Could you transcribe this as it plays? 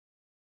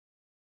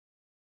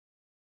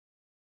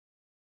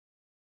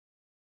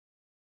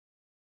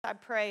I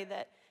pray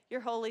that your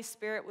Holy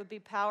Spirit would be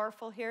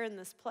powerful here in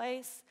this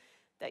place,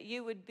 that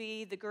you would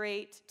be the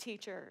great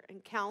teacher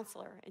and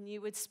counselor, and you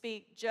would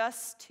speak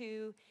just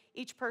to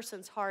each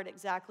person's heart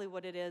exactly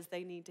what it is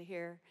they need to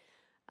hear.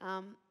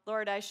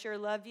 Lord, I sure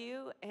love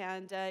you,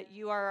 and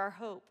you are our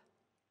hope.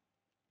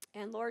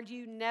 And Lord,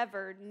 you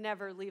never,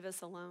 never leave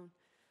us alone.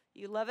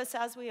 You love us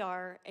as we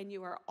are, and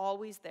you are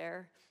always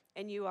there,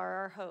 and you are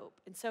our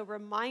hope. And so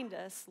remind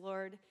us,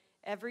 Lord,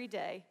 every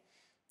day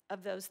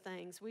of those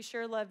things. We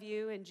sure love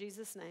you. In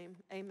Jesus' name,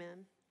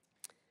 amen.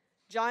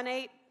 John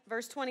 8,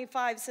 verse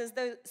 25 says,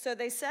 "So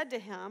they said to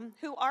him,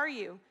 'Who are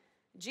you?'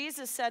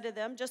 Jesus said to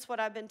them, 'Just what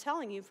I've been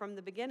telling you from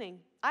the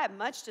beginning. I have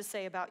much to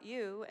say about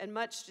you and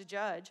much to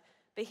judge,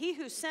 but he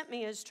who sent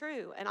me is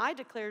true, and I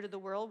declare to the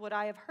world what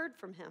I have heard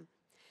from him.'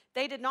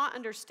 They did not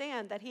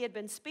understand that he had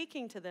been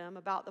speaking to them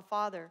about the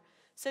Father.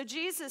 So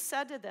Jesus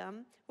said to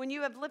them, 'When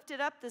you have lifted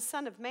up the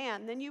Son of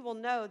Man, then you will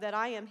know that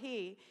I am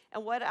he,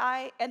 and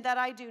that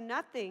I do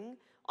nothing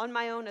on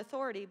my own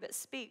authority, but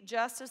speak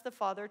just as the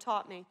Father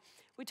taught me.'"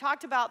 We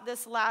talked about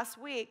this last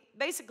week.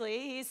 Basically,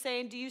 he's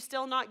saying, do you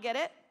still not get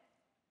it?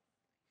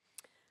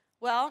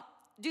 Well,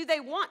 do they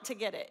want to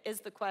get it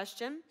is the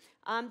question.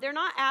 They're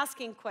not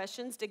asking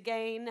questions to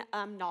gain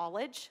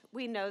knowledge.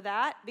 We know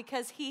that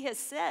because he has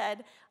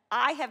said,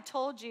 "I have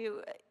told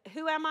you,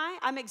 who am I?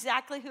 I'm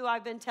exactly who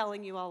I've been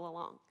telling you all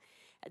along."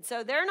 And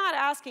so they're not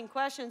asking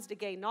questions to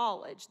gain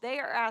knowledge. They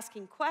are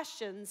asking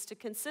questions to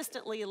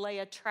consistently lay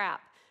a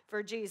trap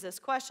for Jesus.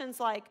 Questions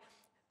like,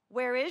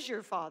 where is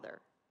your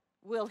Father?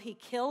 Will he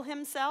kill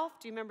himself?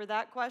 Do you remember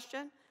that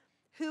question?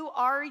 Who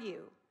are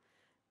you?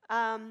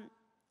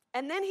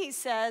 And then he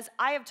says,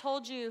 "I have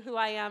told you who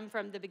I am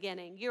from the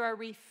beginning." You are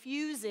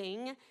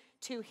refusing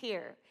to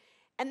hear.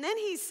 And then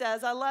he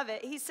says, I love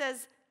it, he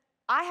says,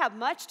 "I have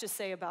much to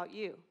say about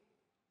you."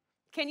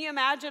 Can you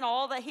imagine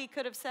all that he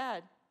could have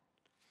said?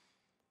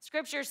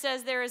 Scripture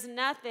says there is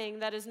nothing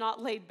that is not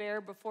laid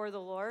bare before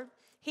the Lord.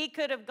 He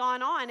could have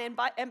gone on,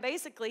 and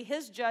basically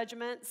his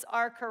judgments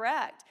are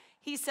correct.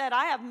 He said,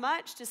 "I have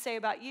much to say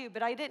about you,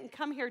 but I didn't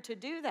come here to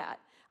do that.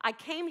 I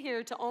came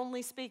here to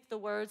only speak the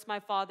words my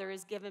Father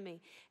has given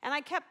me." And I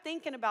kept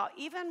thinking about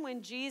even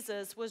when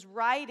Jesus was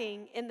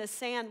writing in the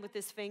sand with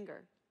his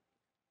finger,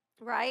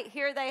 right?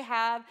 Here they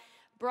have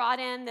brought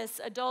in this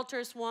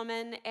adulterous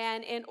woman,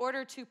 and in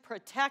order to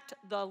protect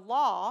the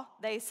law,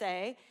 they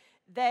say,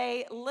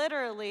 they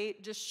literally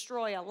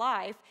destroy a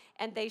life,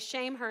 and they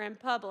shame her in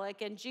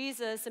public. And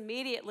Jesus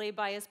immediately,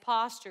 by his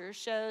posture,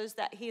 shows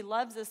that he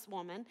loves this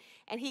woman,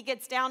 and he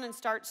gets down and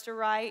starts to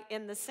write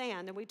in the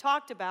sand. And we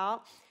talked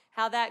about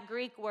how that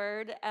Greek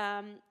word,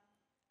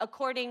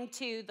 according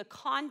to the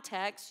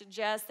context,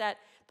 suggests that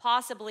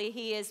possibly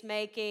he is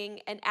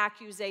making an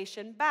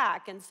accusation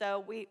back. And so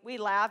we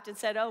laughed and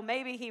said, oh,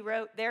 maybe he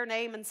wrote their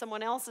name and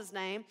someone else's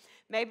name.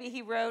 Maybe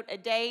he wrote a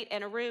date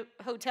and a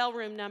hotel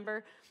room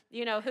number,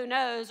 who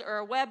knows, or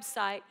a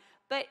website.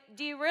 But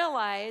do you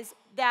realize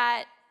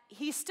that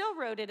he still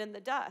wrote it in the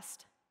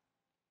dust?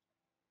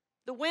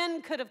 The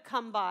wind could have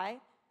come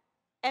by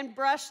and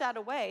brushed that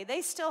away.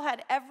 They still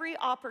had every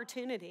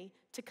opportunity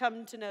to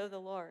come to know the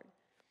Lord.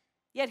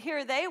 Yet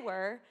here they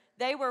were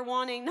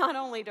wanting not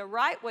only to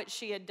write what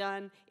she had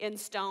done in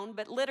stone,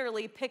 but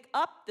literally pick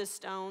up the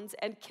stones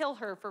and kill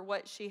her for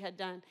what she had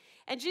done.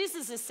 And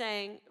Jesus is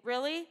saying,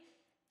 really?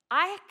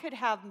 I could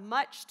have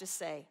much to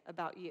say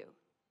about you.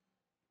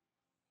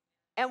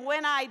 And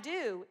when I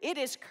do, it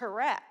is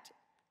correct,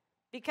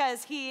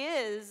 because he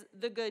is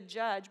the good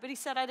judge. But he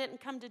said, I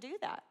didn't come to do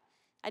that.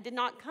 I did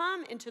not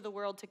come into the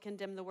world to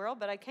condemn the world,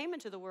 but I came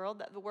into the world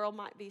that the world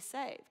might be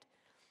saved.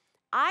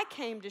 I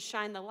came to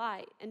shine the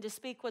light and to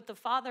speak what the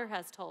Father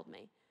has told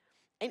me.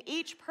 And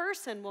each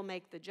person will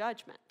make the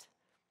judgment.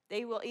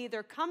 They will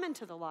either come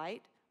into the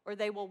light or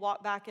they will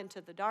walk back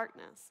into the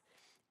darkness.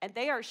 And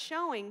they are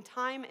showing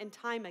time and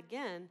time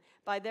again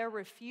by their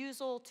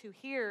refusal to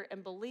hear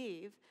and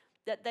believe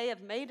that they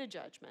have made a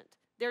judgment.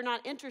 They're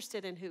not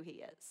interested in who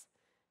he is.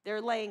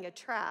 They're laying a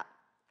trap.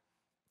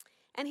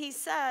 And he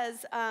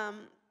says,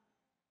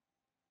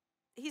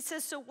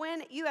 so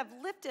when you have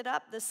lifted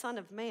up the Son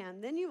of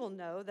Man, then you will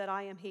know that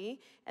I am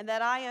he, and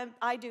that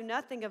I do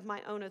nothing of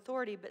my own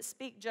authority, but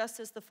speak just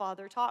as the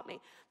Father taught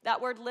me.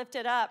 That word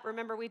lifted up,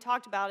 remember we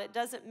talked about it,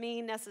 doesn't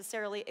mean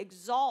necessarily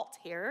exalt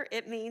here.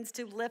 It means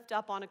to lift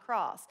up on a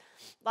cross.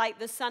 Like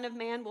the Son of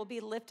Man will be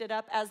lifted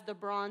up as the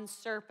bronze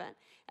serpent.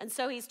 And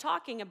so he's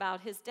talking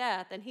about his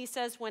death, and he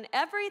says, when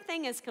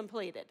everything is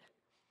completed,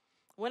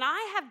 when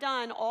I have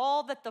done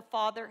all that the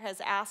Father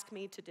has asked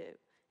me to do,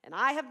 and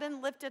I have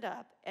been lifted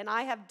up, and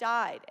I have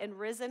died and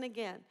risen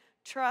again,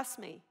 trust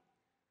me,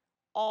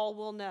 all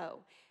will know.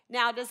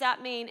 Now, does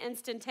that mean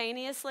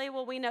instantaneously?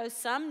 Well, we know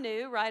some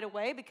knew right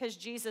away because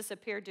Jesus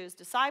appeared to his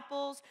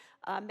disciples.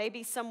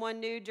 Maybe someone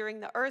knew during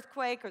the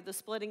earthquake or the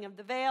splitting of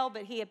the veil,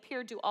 but he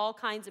appeared to all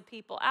kinds of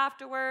people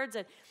afterwards,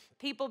 and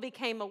people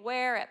became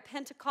aware at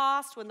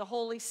Pentecost when the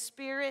Holy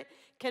Spirit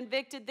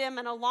convicted them,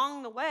 and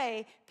along the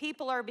way,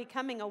 people are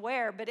becoming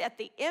aware. But at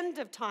the end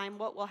of time,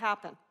 what will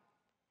happen?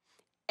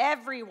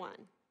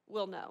 Everyone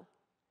will know.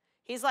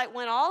 He's like,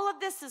 when all of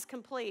this is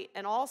complete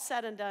and all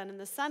said and done, and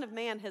the Son of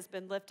Man has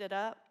been lifted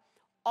up,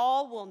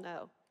 all will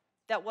know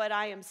that what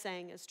I am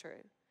saying is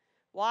true.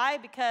 Why?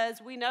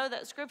 Because we know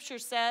that Scripture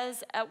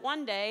says at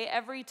one day,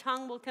 every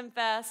tongue will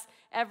confess,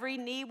 every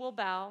knee will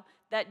bow,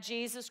 that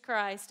Jesus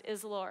Christ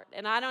is Lord.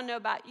 And I don't know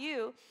about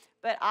you,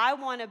 but I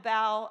want to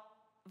bow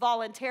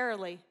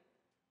voluntarily,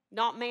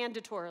 not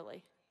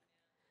mandatorily.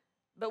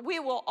 But we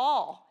will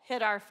all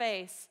hit our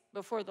face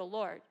before the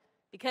Lord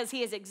because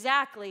he is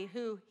exactly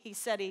who he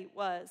said he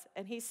was.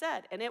 And he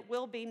said, and it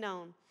will be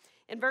known.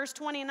 In verse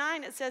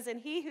 29, it says,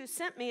 and he who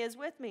sent me is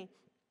with me.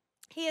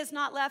 He has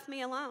not left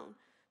me alone,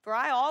 for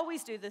I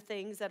always do the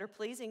things that are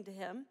pleasing to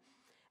him.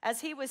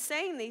 As he was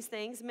saying these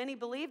things, many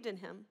believed in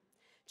him.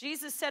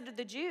 Jesus said to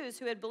the Jews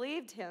who had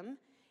believed him,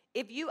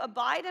 if you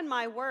abide in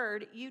my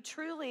word,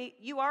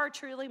 you are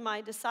truly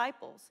my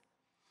disciples.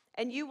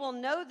 And you will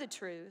know the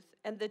truth,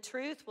 and the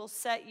truth will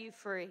set you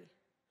free.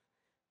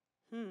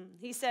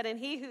 He said, and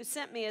he who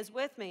sent me is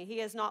with me. He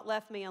has not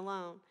left me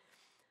alone.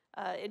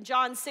 In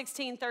John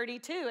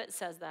 16:32, it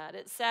says that.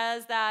 It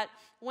says that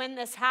when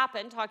this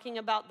happened, talking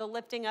about the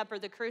lifting up or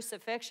the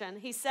crucifixion,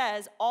 he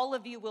says, all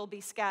of you will be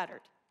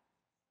scattered.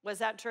 Was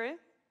that true?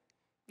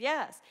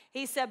 Yes.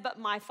 He said, but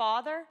my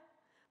Father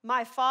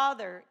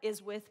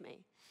is with me.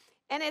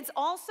 And it's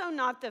also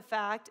not the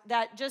fact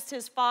that just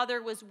his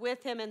Father was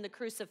with him in the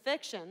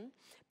crucifixion,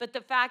 but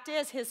the fact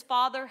is his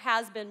Father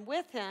has been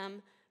with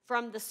him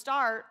from the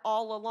start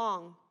all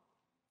along.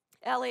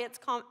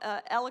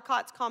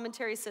 Ellicott's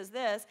commentary says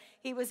this,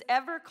 he was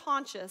ever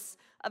conscious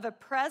of a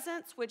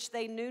presence which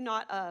they knew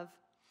not of,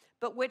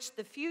 but which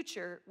the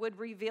future would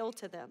reveal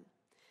to them.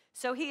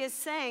 So he is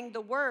saying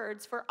the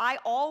words, for I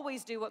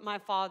always do what my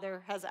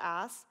Father has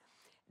asked,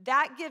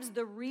 that gives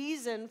the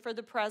reason for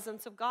the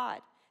presence of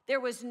God. There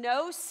was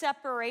no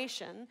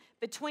separation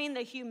between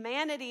the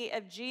humanity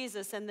of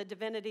Jesus and the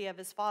divinity of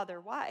his Father.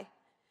 Why?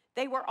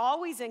 They were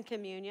always in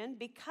communion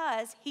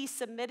because he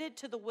submitted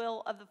to the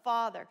will of the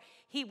Father.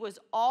 He was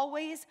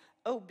always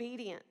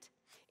obedient.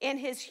 In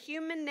his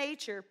human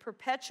nature,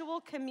 perpetual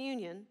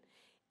communion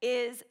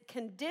is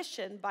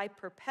conditioned by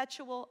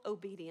perpetual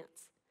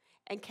obedience.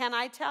 And can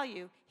I tell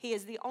you, he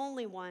is the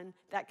only one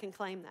that can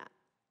claim that.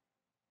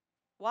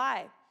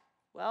 Why?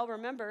 Well,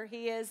 remember,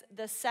 he is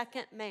the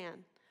second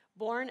man,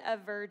 born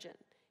of virgin.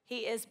 He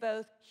is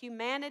both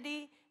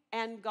humanity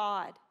and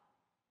God.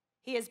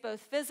 He is both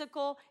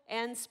physical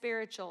and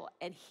spiritual.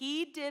 And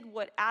he did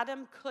what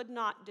Adam could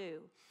not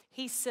do.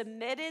 He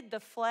submitted the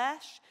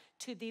flesh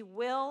to the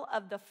will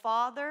of the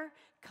Father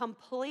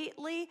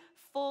completely,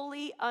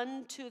 fully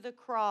unto the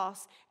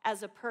cross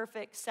as a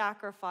perfect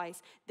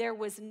sacrifice. There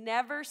was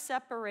never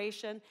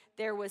separation.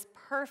 There was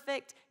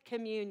perfect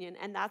communion.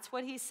 And that's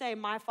what he's saying.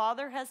 My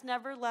Father has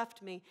never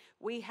left me.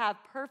 We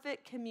have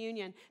perfect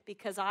communion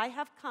because I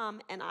have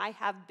come and I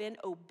have been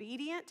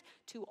obedient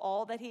to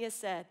all that he has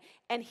said.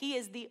 And he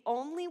is the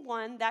only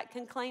one that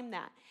can claim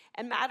that.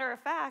 And matter of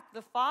fact,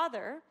 the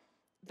Father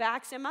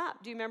backs him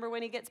up. Do you remember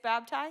when he gets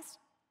baptized?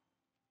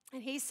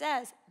 And he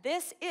says,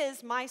 this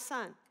is my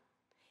Son.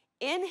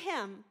 In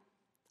him,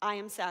 I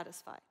am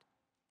satisfied.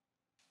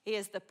 He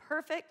is the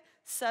perfect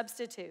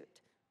substitute.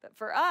 But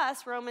for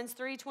us, Romans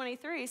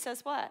 3:23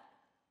 says what?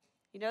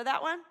 You know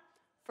that one?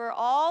 For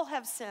all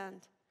have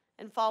sinned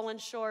and fallen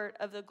short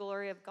of the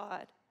glory of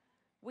God.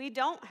 We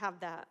don't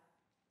have that.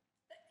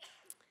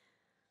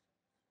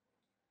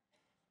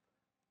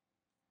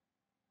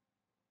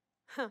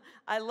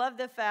 I love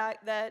the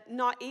fact that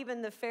not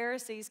even the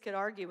Pharisees could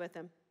argue with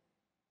him.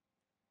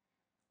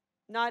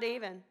 Not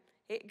even.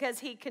 Because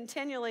he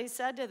continually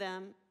said to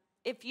them,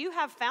 if you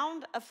have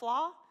found a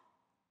flaw,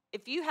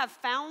 if you have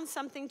found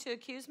something to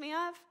accuse me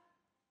of,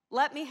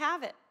 let me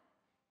have it.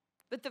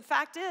 But the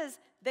fact is,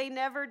 they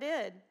never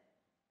did.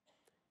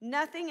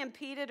 Nothing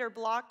impeded or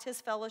blocked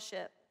his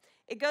fellowship.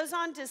 It goes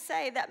on to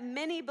say that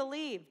many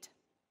believed.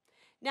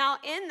 Now,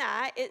 in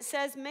that, it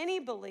says many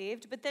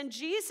believed, but then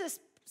Jesus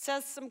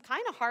says some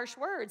kind of harsh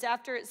words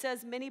after it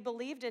says many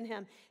believed in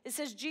him. It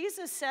says,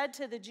 Jesus said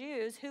to the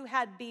Jews who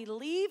had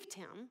believed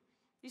him,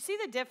 you see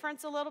the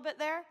difference a little bit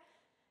there?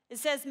 It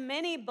says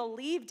many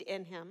believed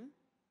in him,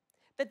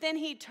 but then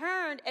he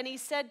turned and he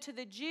said to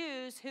the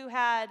Jews who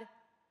had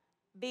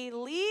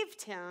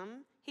believed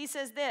him, he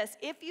says this,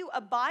 if you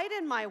abide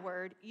in my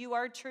word, you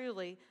are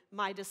truly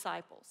my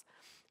disciples.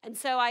 And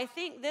so I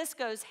think this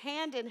goes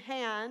hand in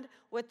hand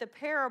with the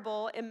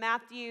parable in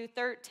Matthew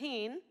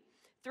 13,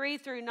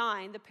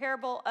 3-9, the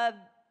parable of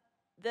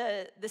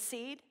the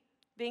seed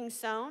being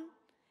sown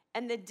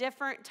and the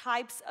different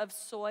types of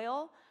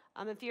soil.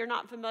 If you're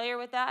not familiar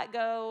with that,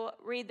 go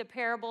read the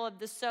parable of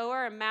the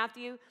sower in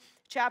Matthew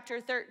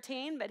chapter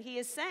 13. But he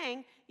is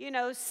saying,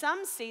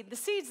 some seed, the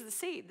seed's the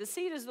seed. The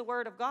seed is the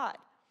word of God.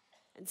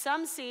 And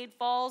some seed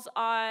falls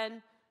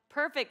on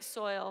perfect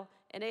soil,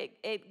 and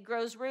it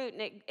grows root,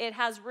 and it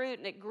has root,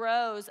 and it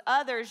grows.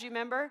 Others, you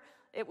remember,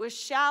 It was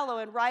shallow,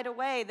 and right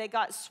away they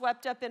got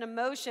swept up in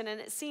emotion, and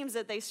it seems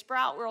that they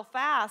sprout real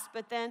fast,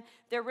 but then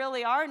there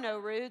really are no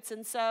roots.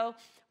 And so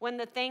when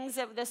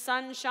the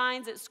sun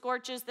shines, it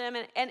scorches them.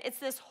 And it's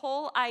this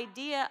whole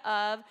idea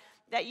of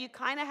that you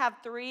kind of have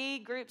three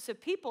groups of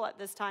people at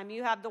this time.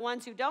 You have the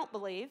ones who don't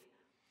believe,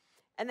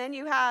 and then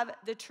you have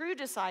the true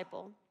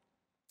disciple,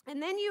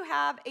 and then you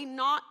have a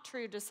not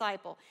true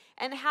disciple.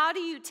 And how do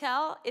you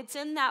tell? It's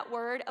in that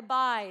word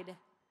abide,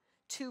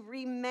 to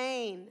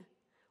remain.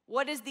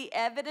 What is the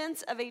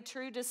evidence of a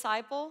true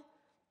disciple?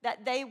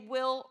 That they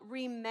will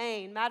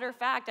remain. Matter of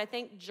fact, I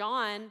think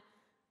John,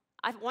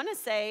 I want to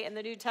say in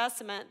the New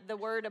Testament, the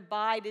word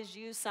abide is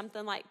used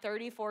something like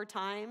 34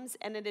 times,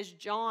 and it is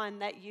John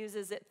that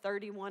uses it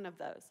 31 of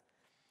those.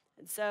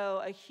 And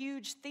so a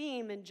huge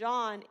theme in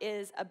John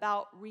is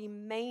about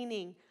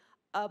remaining,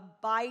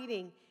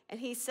 abiding. And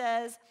he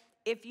says,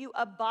 if you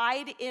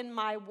abide in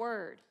my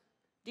word.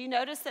 Do you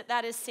notice that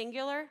that is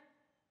singular?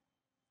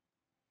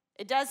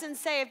 It doesn't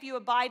say if you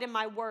abide in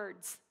my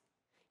words.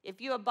 If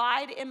you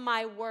abide in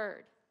my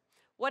word.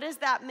 What does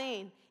that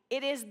mean?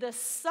 It is the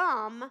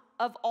sum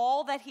of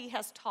all that he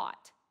has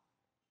taught.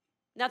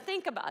 Now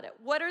think about it.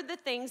 What are the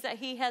things that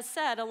he has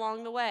said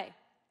along the way?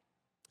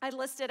 I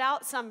listed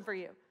out some for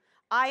you.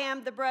 I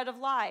am the bread of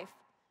life.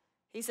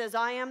 He says,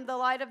 I am the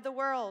light of the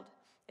world.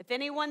 If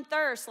anyone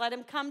thirsts, let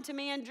him come to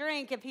me and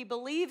drink. If he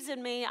believes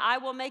in me, I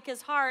will make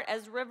his heart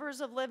as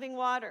rivers of living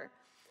water.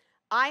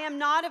 I am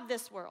not of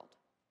this world.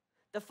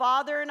 The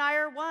Father and I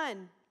are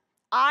one.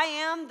 I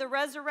am the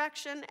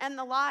resurrection and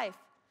the life.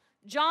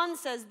 John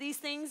says, these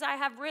things I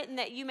have written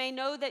that you may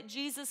know that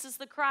Jesus is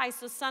the Christ,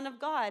 the Son of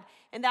God,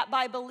 and that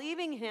by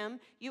believing him,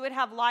 you would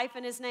have life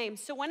in his name.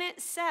 So when it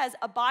says,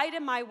 abide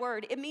in my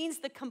word, it means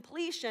the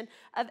completion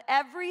of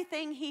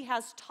everything he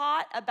has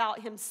taught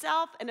about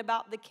himself and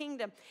about the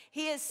kingdom.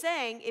 He is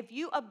saying, if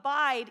you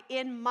abide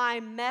in my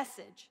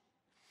message,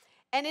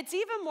 and it's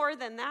even more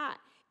than that.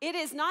 It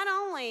is not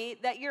only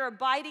that you're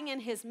abiding in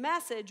his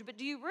message, but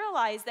do you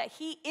realize that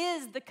he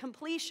is the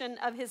completion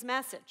of his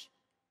message?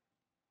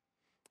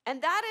 And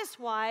that is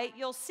why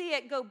you'll see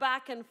it go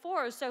back and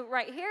forth. So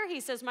right here he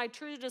says, my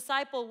true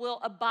disciple will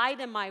abide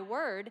in my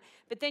word.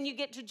 But then you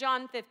get to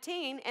John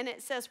 15 and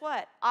it says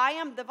what? I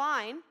am the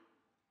vine,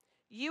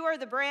 you are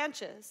the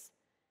branches.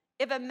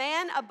 If a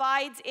man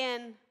abides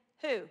in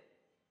who?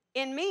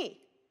 In me.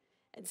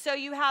 And so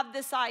you have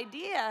this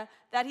idea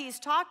that he's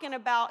talking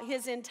about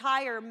his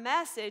entire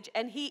message,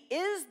 and he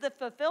is the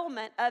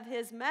fulfillment of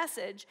his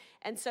message.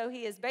 And so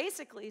he is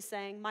basically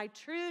saying, my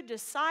true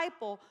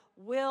disciple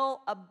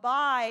will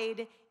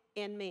abide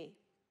in me.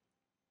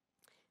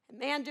 And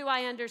man, do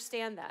I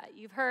understand that.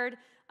 You've heard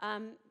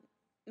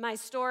my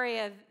story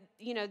of,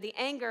 the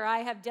anger I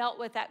have dealt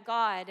with at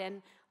God.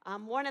 And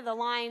one of the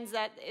lines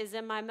that is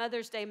in my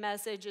Mother's Day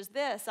message is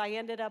this: I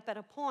ended up at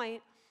a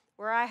point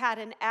where I had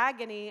an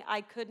agony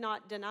I could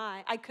not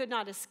deny, I could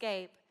not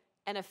escape,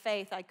 and a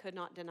faith I could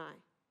not deny.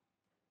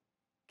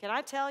 Can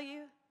I tell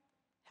you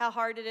how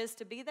hard it is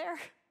to be there?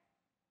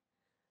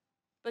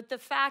 But the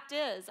fact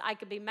is, I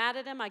could be mad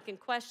at him, I can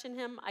question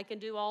him, I can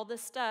do all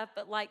this stuff,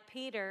 but like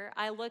Peter,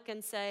 I look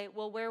and say,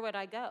 well, where would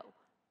I go?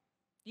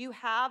 You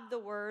have the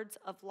words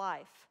of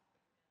life.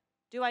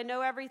 Do I know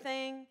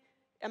everything?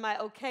 Am I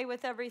okay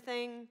with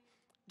everything?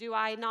 Do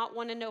I not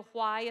want to know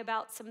why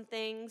about some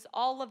things?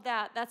 All of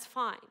that, that's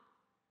fine.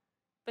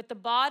 But the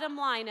bottom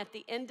line at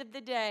the end of the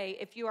day,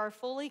 if you are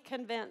fully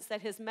convinced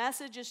that his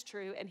message is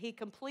true and he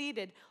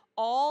completed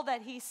all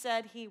that he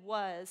said he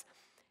was,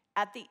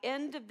 at the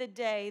end of the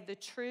day, the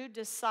true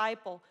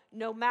disciple,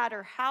 no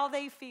matter how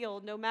they feel,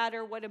 no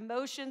matter what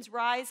emotions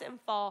rise and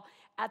fall,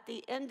 at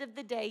the end of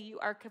the day, you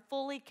are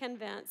fully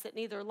convinced that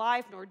neither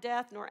life, nor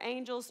death, nor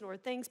angels, nor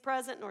things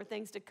present, nor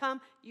things to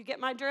come, you get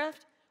my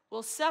drift,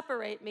 will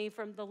separate me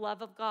from the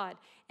love of God.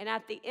 And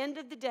at the end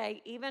of the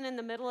day, even in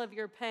the middle of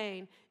your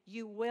pain,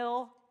 you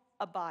will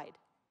abide.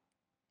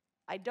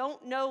 I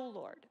don't know,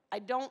 Lord. I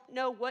don't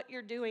know what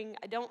you're doing.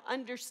 I don't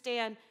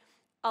understand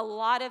a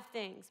lot of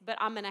things, but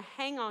I'm going to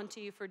hang on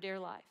to you for dear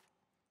life.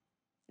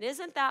 And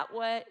isn't that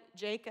what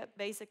Jacob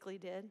basically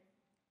did?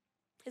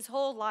 His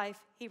whole life,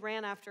 he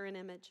ran after an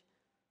image.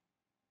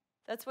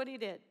 That's what he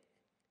did.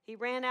 He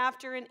ran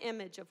after an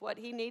image of what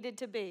he needed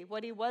to be,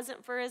 what he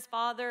wasn't for his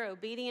father,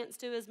 obedience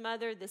to his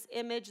mother, this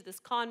image, this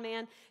con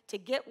man, to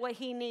get what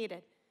he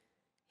needed.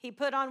 He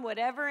put on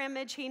whatever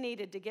image he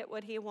needed to get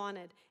what he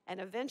wanted.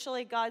 And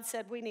eventually God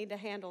said, we need to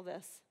handle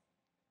this.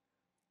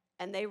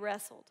 And they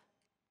wrestled.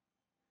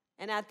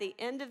 And at the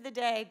end of the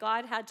day,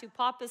 God had to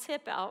pop his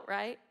hip out,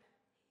 right?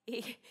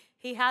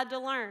 He had to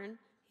learn.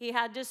 He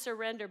had to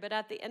surrender. But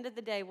at the end of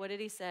the day, what did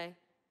he say?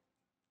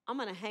 I'm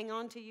going to hang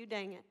on to you,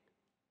 dang it.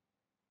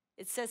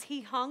 It says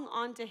he hung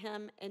on to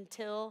him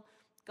until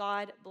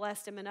God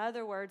blessed him. In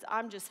other words,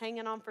 I'm just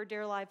hanging on for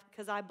dear life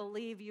because I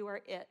believe you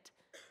are it.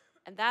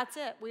 And that's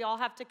it. We all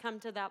have to come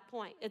to that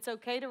point. It's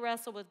okay to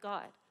wrestle with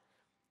God,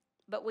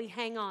 but we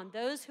hang on.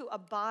 Those who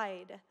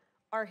abide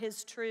are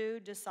his true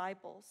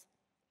disciples.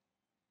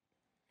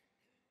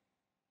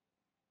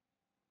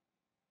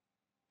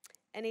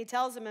 And he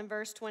tells him in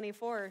verse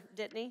 24,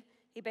 didn't he?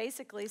 He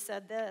basically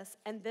said this,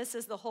 and this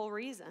is the whole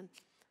reason.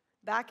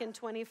 Back in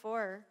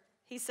 24,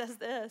 he says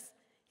this.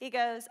 He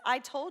goes, I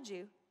told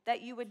you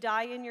that you would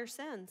die in your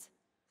sins.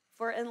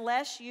 For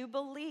unless you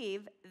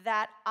believe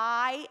that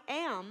I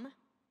am,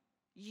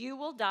 you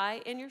will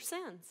die in your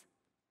sins.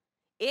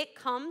 It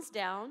comes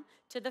down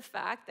to the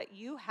fact that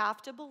you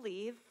have to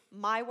believe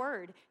my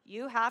word.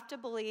 You have to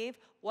believe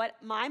what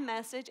my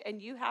message,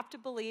 and you have to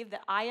believe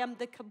that I am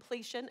the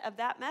completion of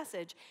that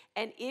message.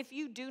 And if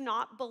you do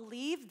not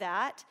believe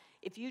that,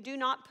 if you do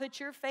not put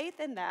your faith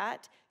in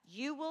that,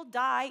 you will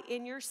die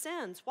in your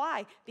sins.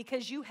 Why?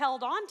 Because you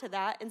held on to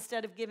that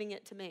instead of giving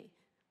it to me.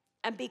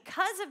 And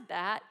because of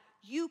that,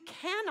 you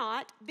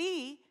cannot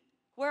be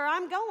where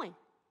I'm going.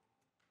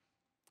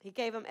 He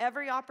gave him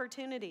every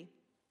opportunity.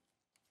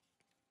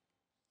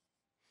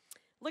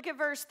 Look at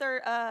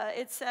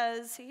it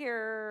says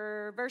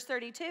here, verse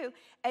 32,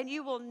 and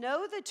you will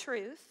know the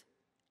truth,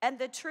 and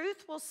the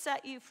truth will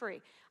set you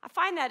free. I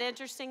find that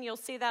interesting. You'll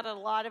see that at a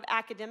lot of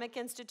academic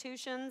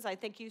institutions. I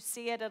think you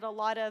see it at a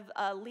lot of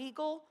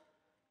legal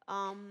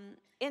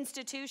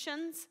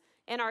institutions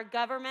in our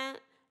government.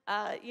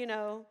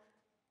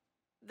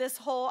 This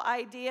whole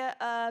idea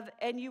of,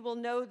 and you will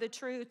know the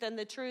truth, and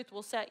the truth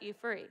will set you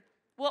free.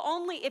 Well,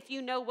 only if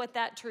you know what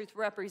that truth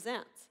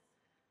represents.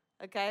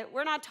 Okay,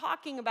 we're not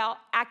talking about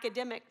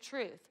academic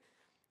truth.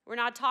 We're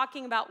not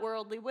talking about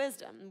worldly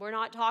wisdom. We're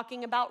not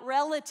talking about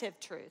relative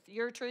truth.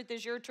 Your truth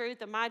is your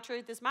truth and my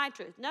truth is my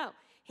truth. No,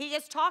 he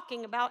is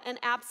talking about an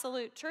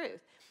absolute truth.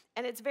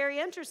 And it's very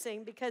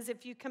interesting because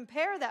if you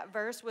compare that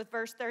verse with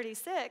verse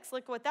 36,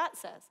 look what that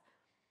says.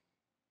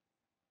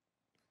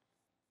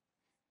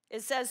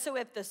 It says, so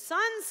if the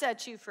Son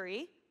sets you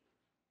free,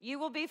 you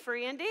will be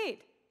free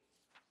indeed.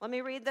 Let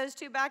me read those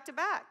two back to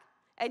back.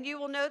 And you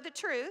will know the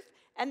truth,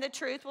 and the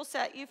truth will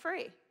set you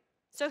free.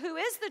 So who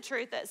is the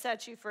truth that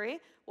sets you free?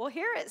 Well,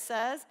 here it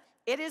says,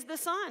 it is the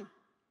Son.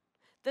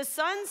 The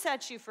Son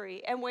sets you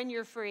free, and when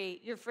you're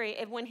free, you're free.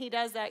 And when he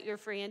does that, you're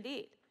free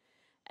indeed.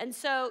 And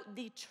so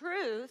the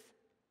truth,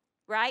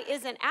 right,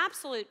 is an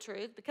absolute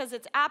truth because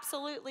it's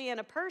absolutely in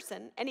a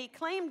person, and he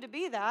claimed to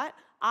be that.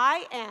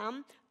 I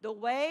am the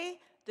way,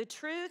 the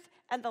truth,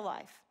 and the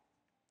life.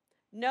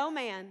 No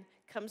man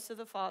comes to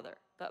the Father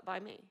but by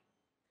me.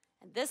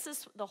 And this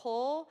is the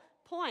whole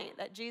point,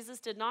 that Jesus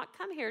did not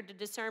come here to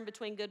discern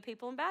between good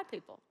people and bad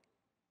people.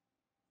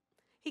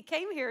 He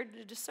came here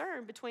to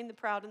discern between the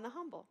proud and the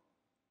humble.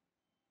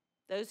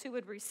 Those who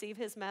would receive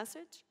his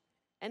message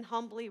and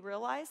humbly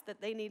realize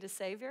that they need a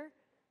Savior,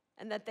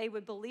 and that they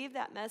would believe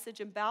that message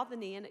and bow the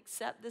knee and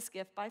accept this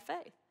gift by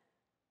faith.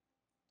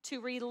 To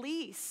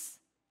release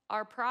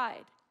our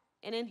pride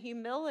and in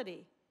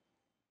humility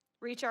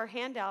reach our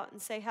hand out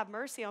and say, have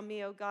mercy on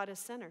me, O God, a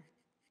sinner.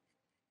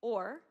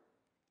 Or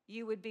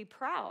you would be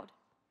proud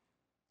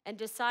and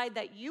decide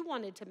that you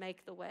wanted to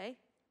make the way,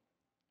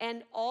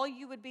 and all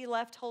you would be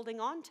left holding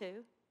on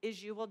to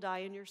is you will die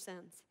in your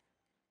sins.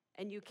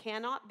 And you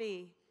cannot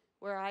be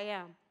where I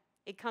am.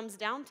 It comes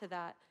down to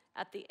that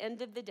at the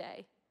end of the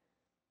day.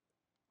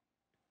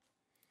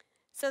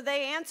 So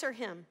they answer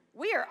him,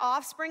 we are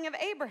offspring of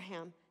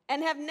Abraham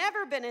and have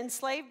never been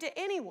enslaved to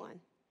anyone.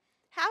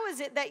 How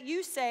is it that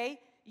you say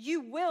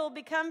you will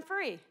become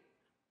free?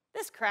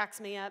 This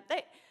cracks me up.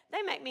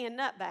 They make me a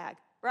nutbag,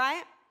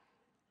 right?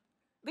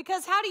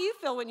 Because how do you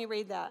feel when you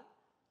read that?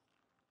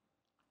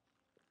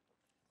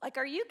 Like,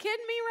 are you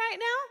kidding me right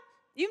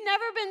now? You've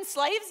never been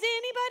slaves to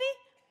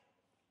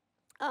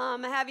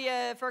anybody? Have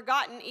you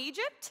forgotten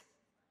Egypt?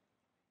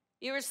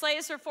 You were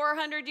slaves for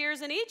 400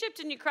 years in Egypt,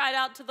 and you cried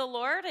out to the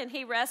Lord, and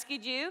he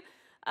rescued you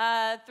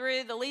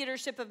through the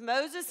leadership of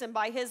Moses, and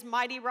by his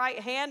mighty right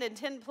hand and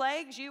 10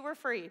 plagues, you were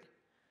freed.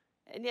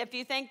 And if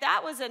you think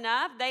that was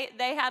enough,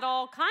 they had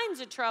all kinds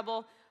of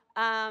trouble,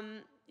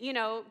 come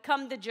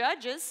the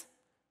Judges.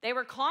 They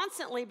were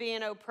constantly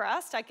being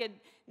oppressed. I could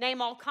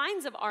name all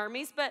kinds of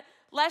armies, but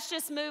let's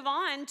just move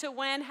on to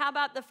how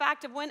about the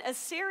fact of when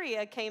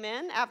Assyria came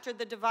in after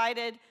the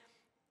divided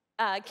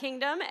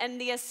kingdom,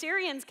 and the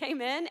Assyrians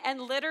came in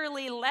and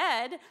literally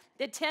led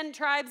the 10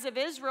 tribes of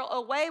Israel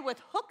away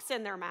with hooks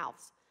in their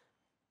mouths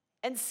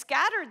and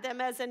scattered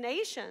them as a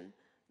nation,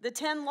 the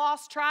 10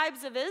 lost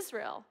tribes of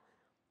Israel.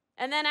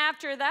 And then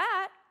after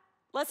that,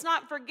 let's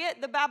not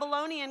forget the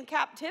Babylonian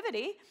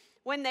captivity,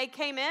 when they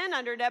came in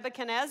under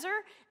Nebuchadnezzar,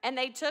 and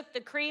they took the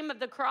cream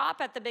of the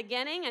crop at the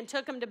beginning and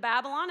took them to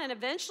Babylon, and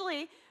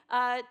eventually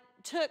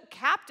took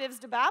captives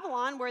to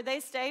Babylon, where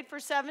they stayed for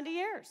 70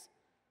 years.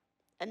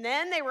 And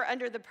then they were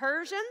under the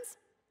Persians,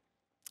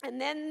 and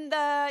then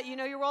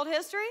your world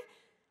history,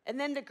 and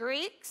then the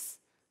Greeks,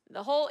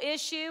 the whole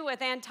issue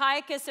with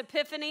Antiochus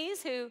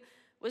Epiphanes, who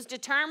was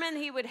determined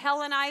he would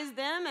Hellenize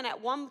them, and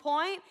at one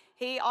point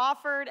he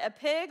offered a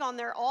pig on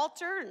their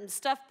altar and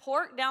stuffed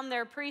pork down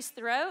their priest's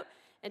throat,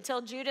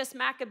 until Judas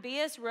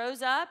Maccabeus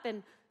rose up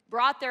and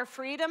brought their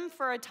freedom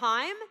for a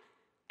time.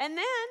 And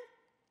then,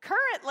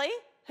 currently,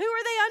 who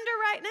are they under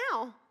right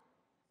now?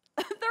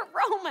 The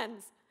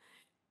Romans.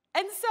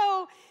 And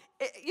so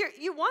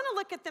you want to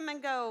look at them and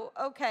go,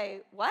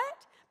 okay,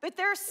 what? But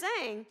they're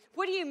saying,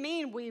 what do you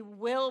mean we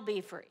will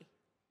be free?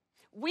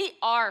 We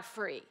are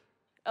free.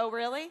 Oh,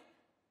 really?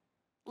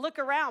 Look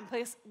around,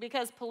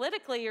 because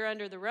politically you're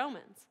under the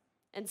Romans.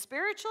 And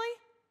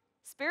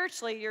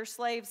spiritually you're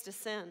slaves to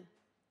sin.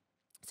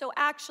 So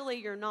actually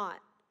you're not.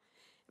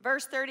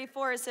 Verse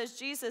 34, it says,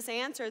 Jesus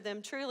answered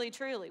them, truly,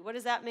 truly. What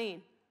does that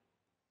mean?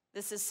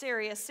 This is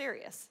serious,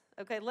 serious.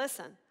 Okay,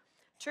 listen.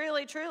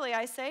 Truly, truly,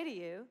 I say to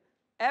you,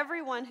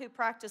 everyone who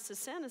practices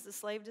sin is a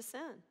slave to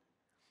sin.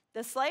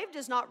 The slave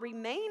does not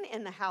remain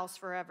in the house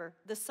forever.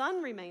 The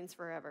son remains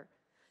forever.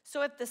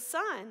 So if the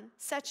Son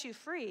sets you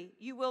free,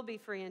 you will be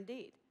free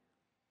indeed.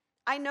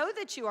 I know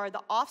that you are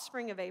the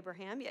offspring of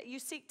Abraham, yet you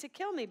seek to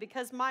kill me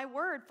because my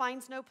word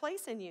finds no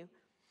place in you.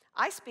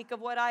 I speak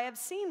of what I have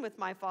seen with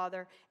my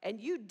father, and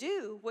you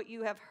do what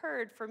you have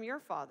heard from your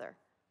father.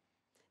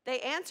 They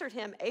answered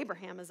him,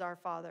 Abraham is our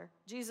father.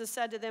 Jesus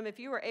said to them, if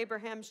you were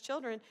Abraham's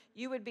children,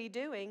 you would be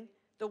doing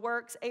the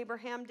works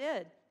Abraham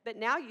did. But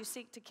now you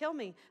seek to kill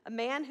me, a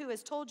man who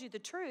has told you the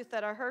truth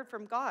that I heard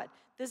from God.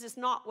 This is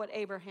not what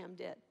Abraham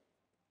did.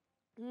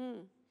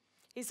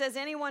 He says,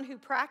 anyone who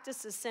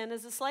practices sin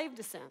is a slave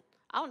to sin.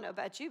 I don't know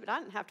about you, but I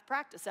didn't have to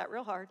practice that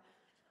real hard.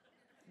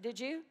 Did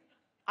you?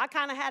 I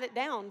kind of had it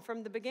down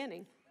from the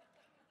beginning.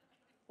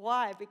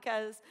 Why?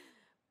 Because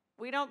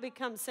we don't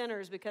become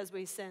sinners because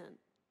we sin.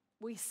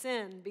 We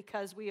sin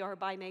because we are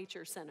by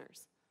nature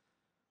sinners.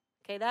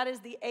 Okay, that is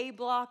the A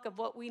block of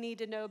what we need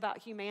to know about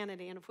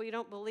humanity. And if we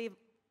don't believe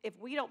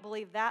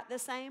that the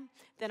same,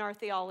 then our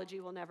theology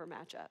will never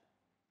match up.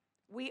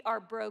 We are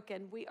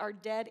broken. We are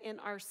dead in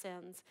our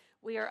sins.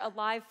 We are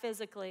alive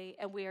physically,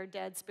 and we are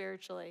dead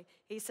spiritually.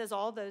 He says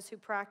all those who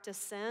practice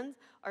sin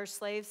are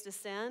slaves to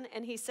sin,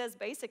 and he says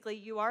basically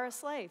you are a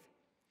slave.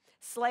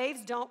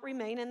 Slaves don't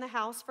remain in the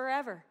house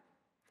forever.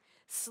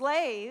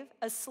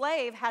 A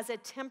slave has a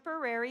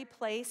temporary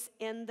place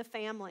in the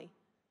family.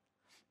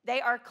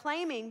 They are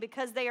claiming,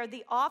 because they are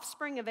the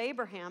offspring of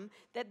Abraham,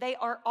 that they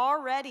are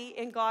already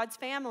in God's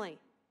family.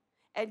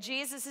 And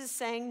Jesus is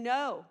saying,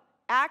 no,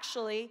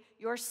 actually,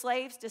 you're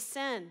slaves to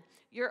sin.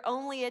 You're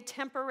only a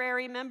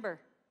temporary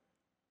member.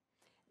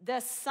 The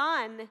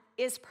Son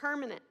is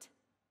permanent,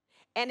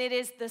 and it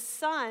is the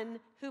Son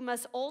who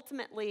must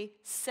ultimately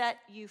set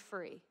you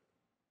free.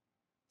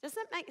 Does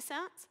that make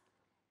sense?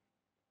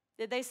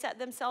 Did they set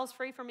themselves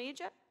free from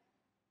Egypt?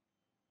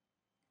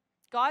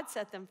 God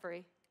set them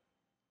free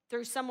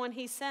through someone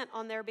he sent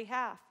on their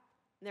behalf.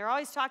 And they're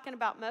always talking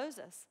about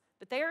Moses,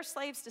 but they are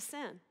slaves to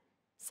sin.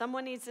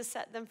 Someone needs to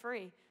set them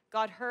free.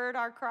 God heard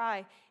our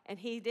cry, and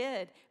he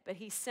did, but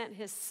he sent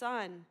his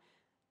Son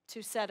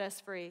to set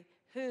us free,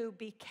 who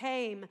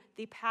became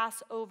the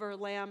Passover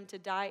lamb to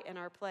die in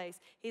our place.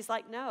 He's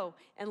like, no,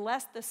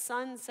 unless the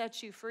Son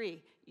sets you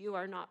free, you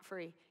are not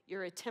free.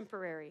 You're a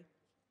temporary.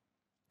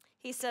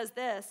 He says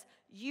this,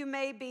 you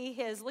may be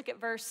his, look at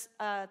verse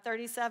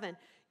 37,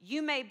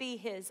 you may be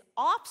his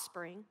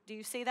offspring. Do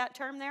you see that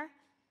term there?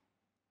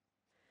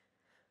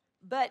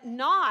 But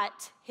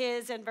not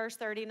his, in verse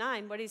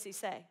 39, what does he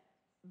say?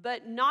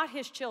 But not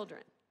his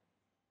children.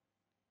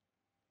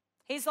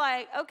 He's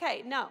like,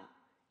 okay, no,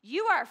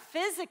 you are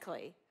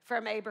physically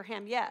from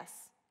Abraham, yes,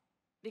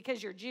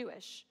 because you're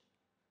Jewish,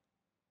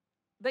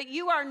 but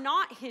you are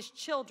not his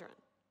children.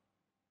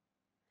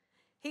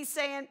 He's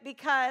saying,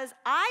 because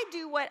I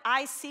do what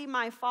I see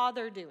my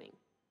Father doing.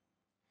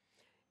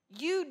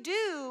 You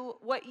do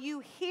what you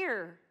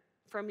hear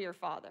from your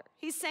father.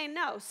 He's saying,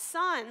 no,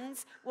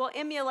 sons will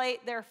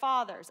emulate their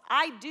fathers.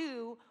 I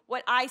do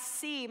what I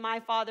see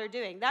my father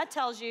doing. That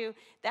tells you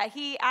that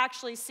he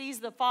actually sees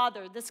the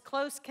Father, this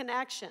close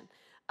connection,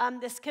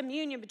 this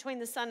communion between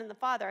the Son and the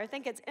Father. I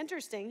think it's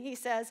interesting. He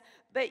says,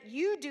 but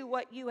you do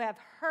what you have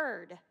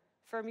heard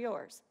from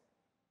yours.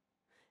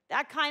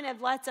 That kind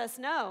of lets us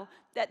know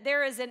that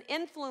there is an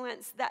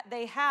influence that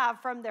they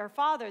have from their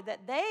father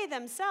that they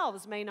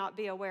themselves may not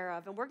be aware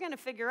of. And we're going to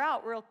figure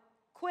out real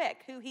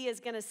quick who he is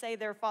going to say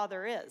their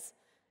father is.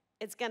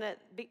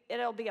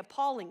 It'll be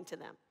appalling to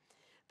them.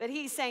 But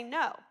he's saying,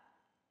 no,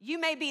 you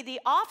may be the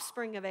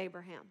offspring of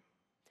Abraham.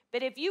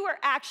 But if you were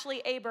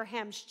actually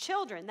Abraham's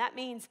children, that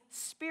means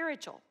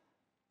spiritual.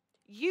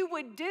 You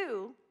would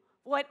do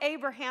what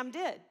Abraham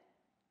did.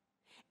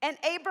 And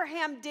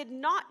Abraham did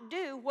not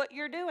do what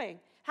you're doing.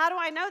 How do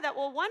I know that?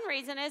 Well, one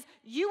reason is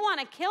you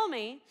want to kill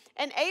me,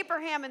 and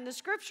Abraham in the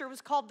scripture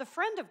was called the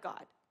friend of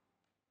God.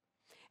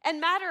 And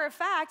matter of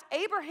fact,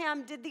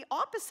 Abraham did the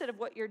opposite of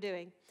what you're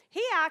doing.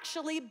 He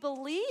actually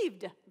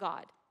believed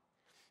God.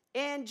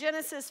 In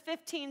Genesis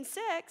 15:6,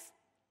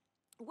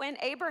 when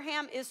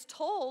Abraham is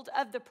told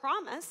of the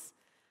promise,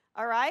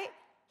 all right,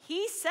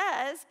 he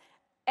says,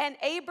 and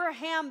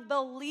Abraham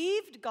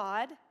believed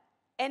God,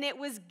 and it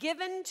was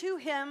given to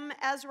him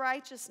as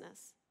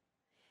righteousness.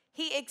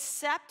 He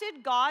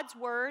accepted God's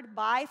word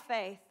by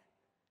faith,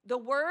 the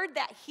word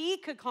that he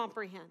could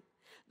comprehend,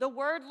 the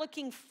word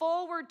looking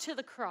forward to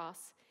the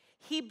cross.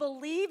 He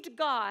believed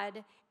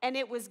God, and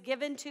it was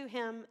given to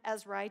him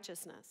as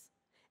righteousness.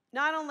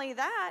 Not only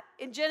that,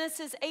 in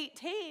Genesis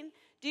 18,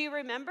 do you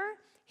remember?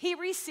 He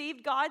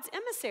received God's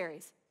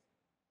emissaries.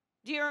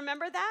 Do you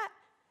remember that?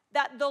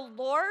 that the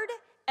Lord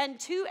and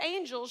two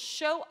angels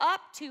show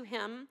up to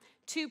him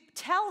to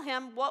tell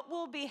him what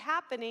will be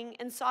happening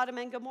in Sodom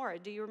and Gomorrah.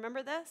 Do you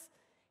remember this?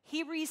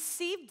 He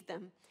received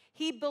them.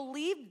 He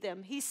believed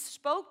them. He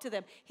spoke to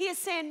them. He is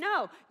saying,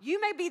 no,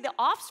 you may be the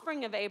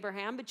offspring of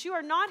Abraham, but you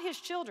are not his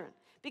children.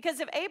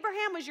 Because if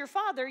Abraham was your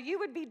father, you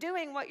would be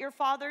doing what your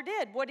father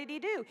did. What did he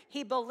do?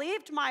 He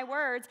believed my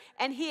words,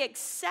 and he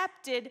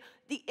accepted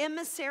the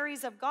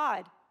emissaries of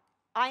God.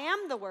 I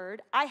am the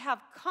word. I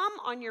have come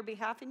on your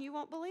behalf, and you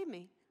won't believe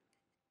me.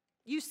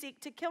 You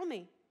seek to kill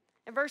me.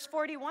 In verse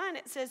 41,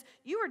 it says,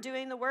 you are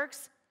doing the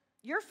works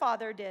your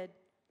father did.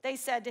 They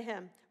said to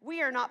him,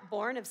 we are not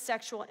born of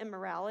sexual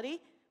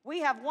immorality.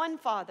 We have one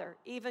Father,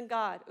 even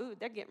God. Ooh,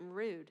 they're getting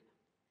rude,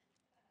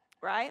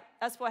 right?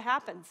 That's what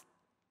happens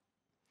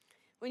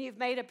when you've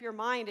made up your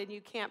mind and you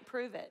can't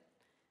prove it.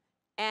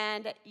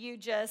 And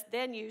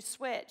then you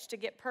switch to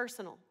get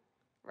personal,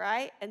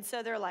 right? And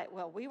so they're like,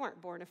 well, we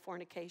weren't born of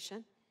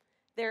fornication.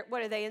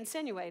 What are they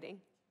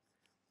insinuating?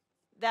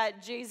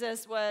 That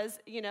Jesus was,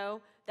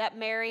 that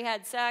Mary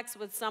had sex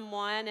with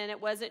someone and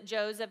it wasn't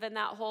Joseph and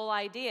that whole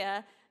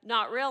idea,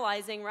 not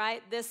realizing,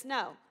 right?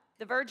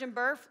 The virgin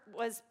birth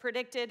was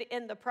predicted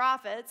in the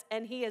prophets,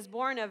 and he is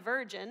born a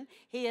virgin.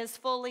 He is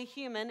fully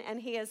human,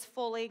 and he is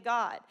fully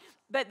God.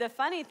 But the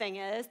funny thing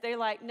is, they're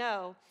like,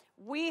 no,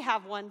 we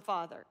have one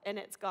Father, and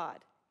it's God.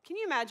 Can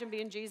you imagine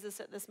being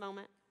Jesus at this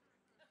moment?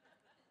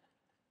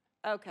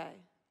 Okay,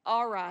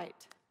 all right.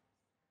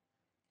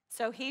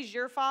 So he's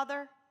your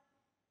father?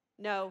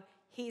 No,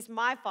 he's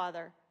my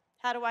Father.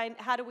 How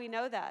do we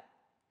know that?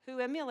 Who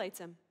emulates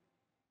him?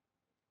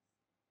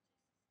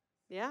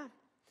 Yeah.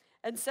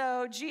 And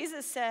so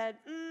Jesus said,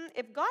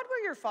 if God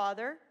were your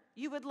father,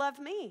 you would love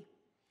me.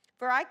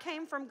 For I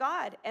came from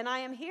God, and I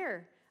am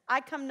here.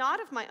 I come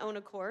not of my own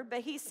accord,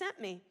 but he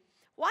sent me.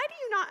 Why do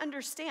you not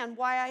understand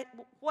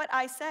what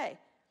I say?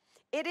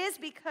 It is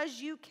because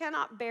you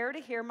cannot bear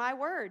to hear my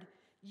word.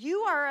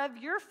 You are of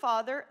your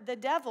father, the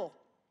devil,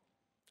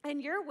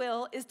 and your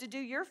will is to do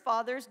your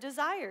father's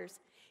desires.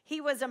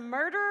 He was a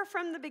murderer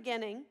from the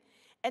beginning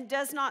and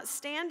does not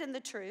stand in the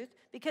truth,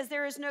 because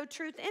there is no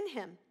truth in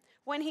him.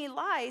 When he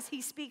lies, he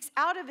speaks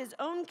out of his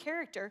own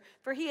character,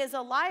 for he is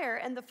a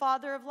liar and the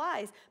father of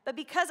lies. But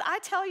because I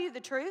tell you the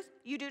truth,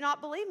 you do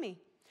not believe me.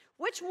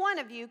 Which one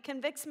of you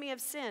convicts me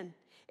of sin?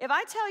 If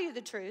I tell you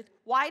the truth,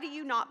 why do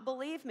you not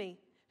believe me?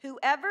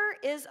 Whoever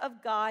is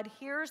of God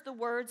hears the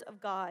words of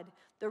God.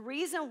 The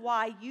reason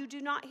why you do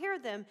not hear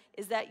them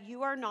is that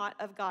you are not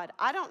of God.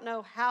 I don't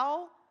know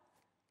how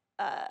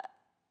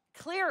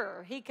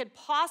clearer he could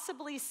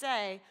possibly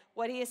say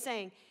what he is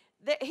saying.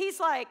 He's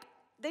like,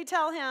 they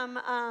tell him,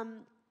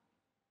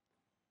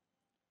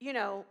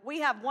 we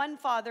have one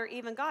Father,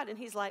 even God. And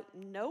he's like,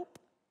 nope,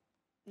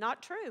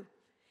 not true.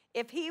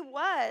 If he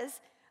was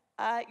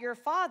your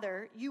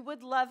father, you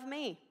would love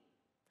me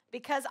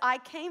because I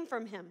came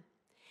from him.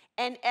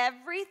 And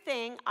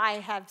everything I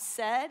have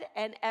said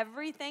and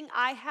everything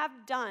I have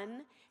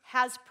done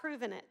has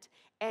proven it.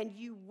 And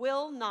you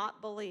will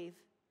not believe.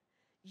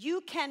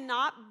 You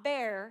cannot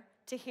bear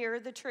to hear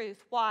the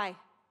truth. Why?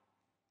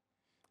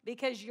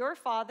 Because your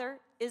father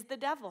is the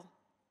devil.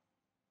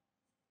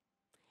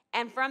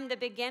 And from the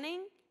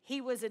beginning,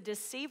 he was a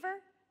deceiver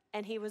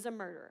and he was a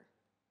murderer.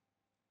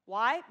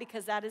 Why?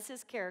 Because that is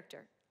his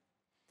character.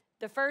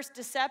 The first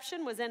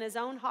deception was in his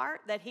own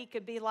heart that he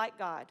could be like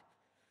God.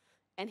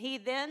 And he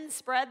then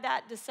spread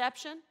that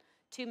deception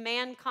to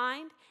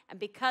mankind. And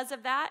because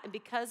of that and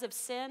because of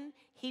sin,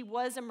 he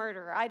was a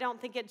murderer. I don't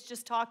think it's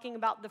just talking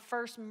about the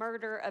first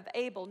murder of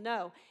Abel.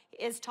 No,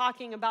 it's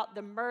talking about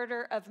the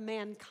murder of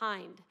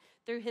mankind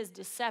through his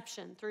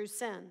deception, through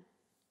sin.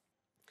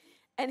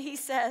 And he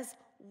says,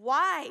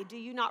 why do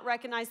you not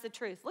recognize the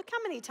truth? Look how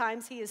many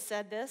times he has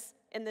said this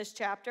in this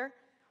chapter.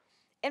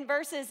 In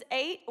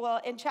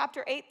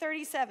chapter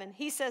 8:37,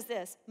 he says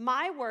this,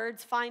 my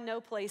words find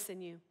no place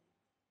in you.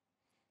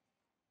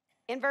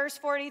 In verse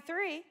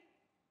 43,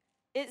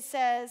 it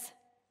says,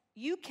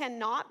 you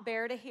cannot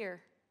bear to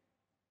hear.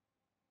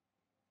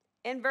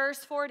 In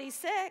verse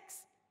 46,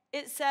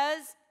 it says,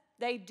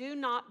 they do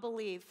not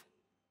believe.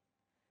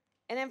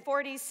 And in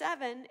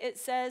 47, it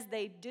says,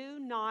 they do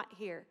not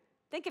hear.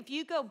 Think if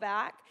you go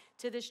back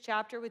to this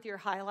chapter with your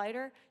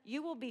highlighter,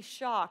 you will be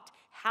shocked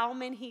how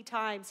many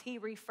times he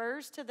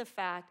refers to the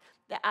fact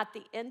that at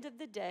the end of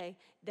the day,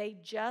 they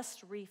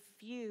just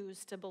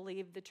refuse to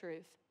believe the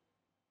truth.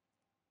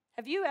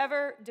 Have you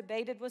ever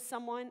debated with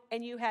someone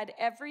and you had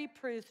every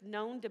proof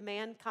known to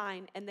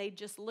mankind and they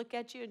just look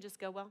at you and just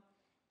go, well,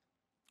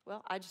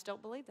 I just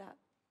don't believe that.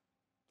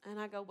 And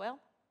I go, well,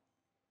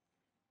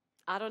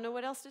 I don't know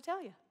what else to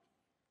tell you.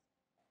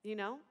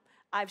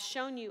 I've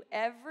shown you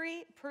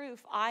every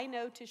proof I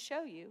know to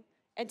show you.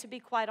 And to be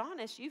quite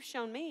honest, you've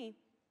shown me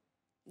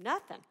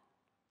nothing.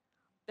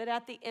 But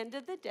at the end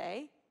of the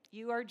day,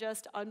 you are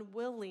just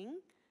unwilling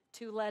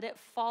to let it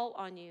fall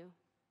on you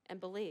and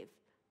believe.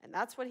 And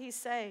that's what he's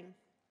saying.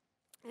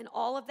 And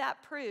all of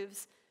that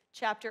proves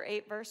chapter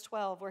 8, verse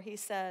 12, where he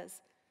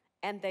says,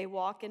 and they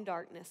walk in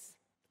darkness.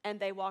 And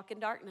they walk in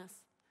darkness.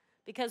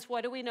 Because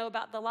what do we know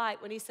about the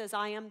light when he says,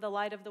 I am the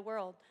light of the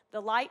world?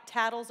 The light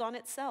tattles on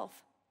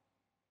itself.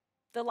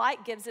 The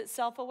light gives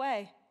itself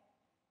away.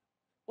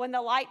 When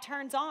the light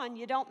turns on,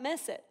 you don't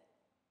miss it.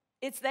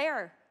 It's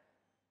there.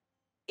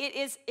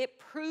 It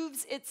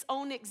proves its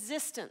own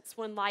existence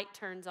when light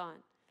turns on.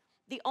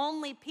 The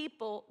only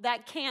people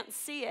that can't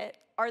see it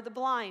are the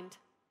blind.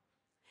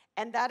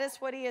 And that is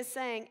what he is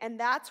saying. And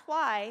that's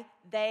why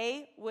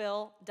they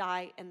will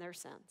die in their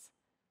sins.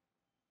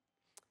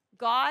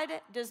 God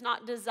does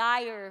not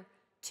desire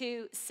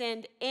to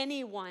send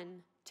anyone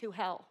to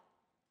hell.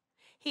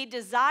 He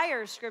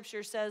desires,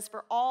 Scripture says,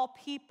 for all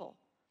people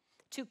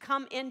to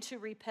come into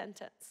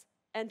repentance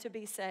and to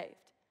be saved.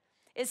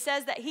 It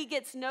says that he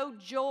gets no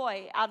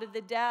joy out of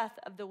the death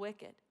of the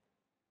wicked.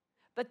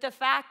 But the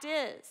fact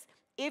is,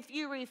 if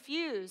you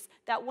refuse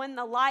that when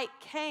the light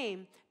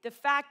came, the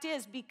fact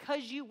is,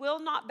 because you will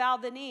not bow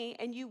the knee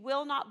and you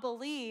will not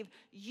believe,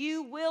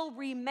 you will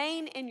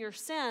remain in your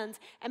sins.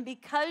 And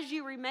because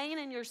you remain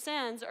in your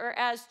sins, or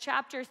as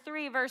chapter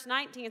 3, verse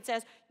 19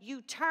 says,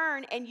 you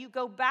turn and you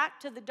go back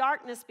to the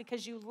darkness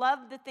because you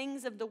love the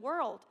things of the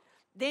world,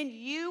 then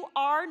you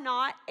are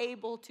not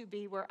able to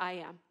be where I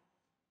am.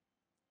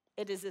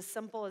 It is as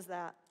simple as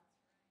that.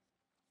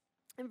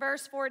 In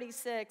verse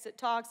 46,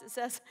 it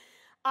says,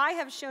 I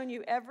have shown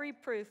you every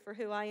proof for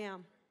who I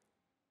am.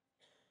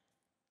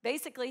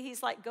 Basically,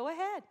 he's like, go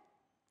ahead,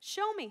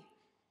 show me.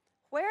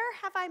 Where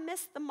have I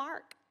missed the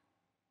mark?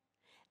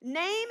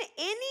 Name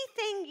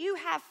anything you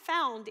have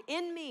found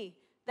in me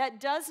that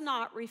does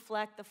not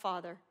reflect the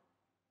Father.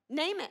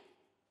 Name it.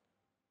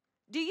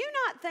 Do you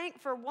not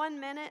think for 1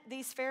 minute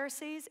these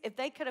Pharisees, if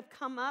they could have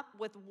come up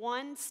with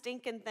one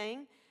stinking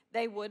thing,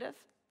 they would have?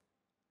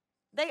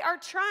 They are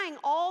trying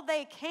all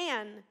they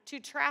can to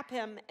trap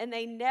him, and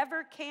they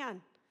never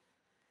can.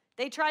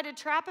 They try to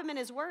trap him in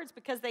his words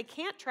because they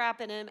can't trap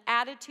in him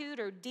attitude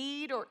or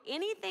deed or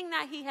anything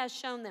that he has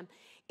shown them.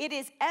 It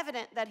is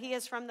evident that he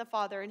is from the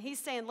Father, and he's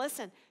saying,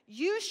 listen,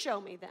 you show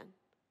me then.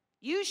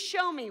 You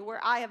show me where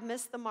I have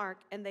missed the mark,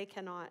 and they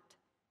cannot.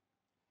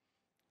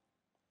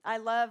 I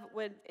love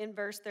when in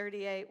verse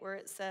 38 where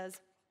it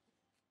says,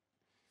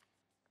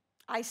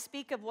 I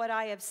speak of what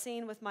I have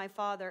seen with my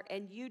Father,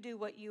 and you do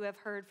what you have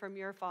heard from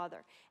your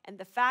father. And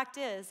the fact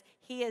is,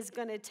 he is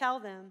going to tell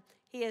them,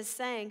 he is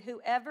saying,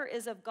 whoever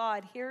is of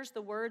God hears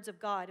the words of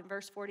God in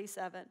verse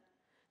 47.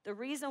 The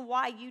reason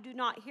why you do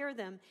not hear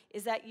them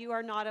is that you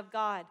are not of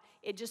God.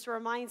 It just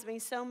reminds me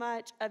so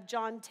much of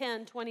John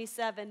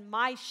 10:27.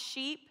 My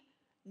sheep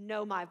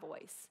know my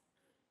voice.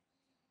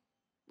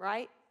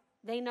 Right?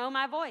 They know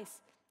my voice.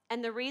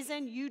 And the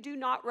reason you do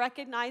not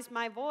recognize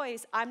my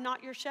voice, I'm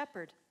not your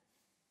shepherd.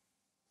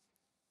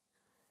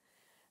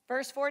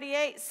 Verse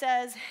 48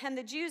 says, and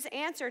the Jews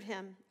answered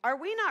him, are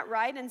we not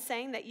right in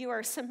saying that you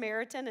are a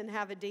Samaritan and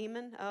have a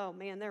demon? Oh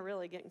man, they're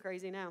really getting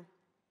crazy now.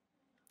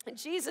 And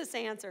Jesus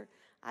answered,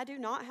 I do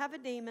not have a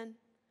demon,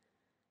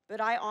 but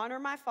I honor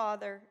my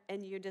Father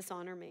and you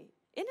dishonor me.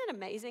 Isn't it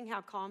amazing how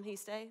calm he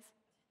stays?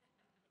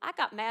 I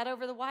got mad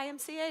over the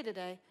YMCA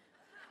today.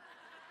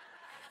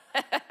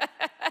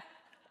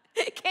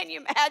 Can you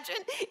imagine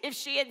if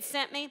she had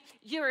sent me,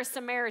 you're a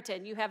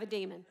Samaritan, you have a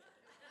demon?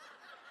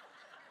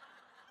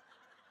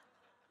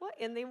 What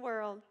in the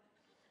world?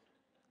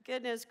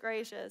 Goodness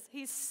gracious.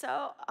 He's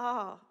so,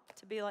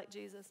 to be like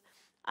Jesus.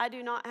 I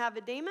do not have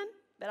a demon,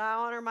 but I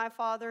honor my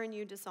Father and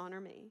you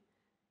dishonor me.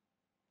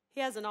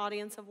 He has an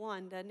audience of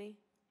one, doesn't he?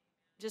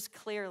 Just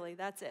clearly,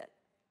 that's it.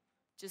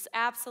 Just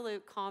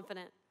absolute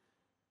confident.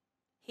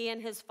 He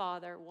and his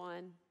Father,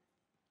 one.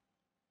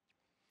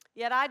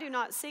 Yet I do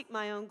not seek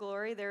my own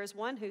glory. There is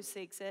one who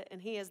seeks it,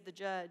 and he is the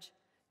judge.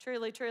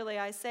 Truly, truly,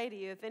 I say to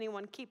you, if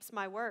anyone keeps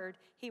my word,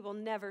 he will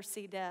never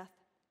see death.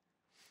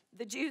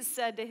 The Jews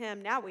said to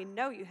him, now we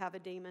know you have a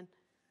demon.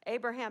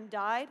 Abraham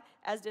died,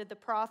 as did the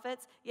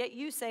prophets, yet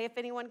you say, if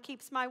anyone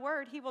keeps my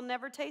word, he will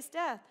never taste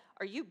death.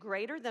 Are you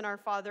greater than our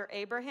father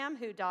Abraham,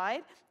 who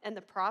died, and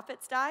the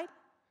prophets died?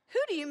 Who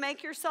do you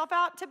make yourself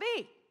out to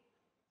be?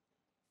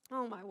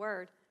 Oh, my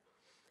word.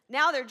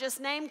 Now they're just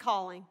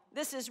name-calling.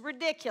 This is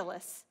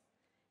ridiculous.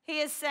 He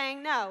is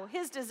saying no.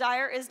 His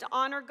desire is to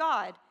honor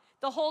God.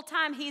 The whole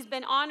time he's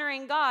been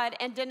honoring God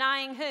and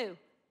denying who?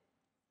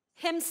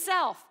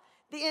 Himself.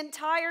 The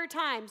entire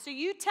time. So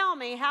you tell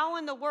me how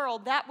in the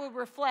world that would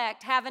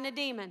reflect having a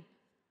demon.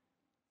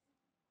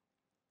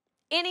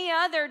 Any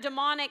other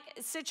demonic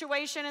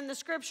situation in the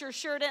scripture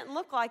sure didn't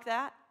look like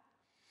that.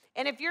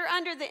 And if you're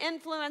under the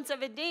influence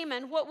of a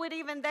demon, what would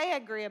even they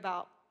agree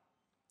about?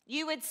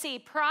 You would see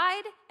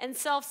pride and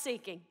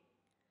self-seeking.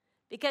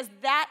 Because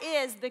that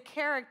is the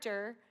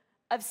character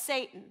of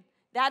Satan.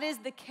 That is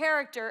the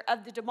character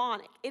of the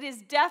demonic. It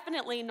is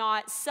definitely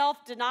not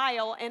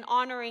self-denial and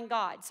honoring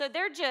God. So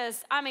they're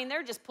just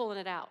pulling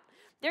it out.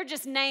 They're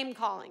just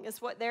name-calling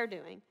is what they're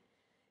doing.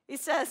 He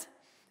says,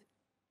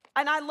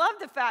 and I love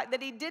the fact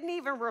that he didn't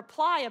even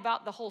reply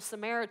about the whole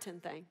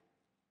Samaritan thing.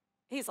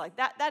 He's like,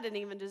 that didn't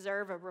even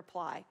deserve a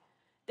reply.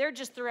 They're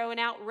just throwing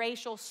out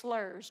racial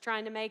slurs,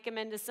 trying to make him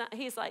into something.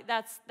 He's like,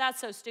 that's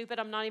so stupid,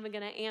 I'm not even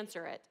going to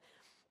answer it.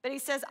 But he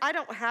says, I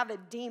don't have a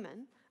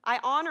demon. I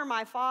honor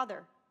my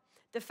Father.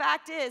 The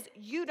fact is,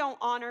 you don't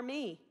honor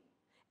me,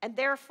 and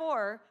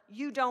therefore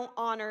you don't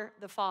honor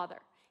the Father.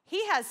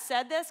 He has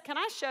said this. Can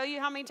I show you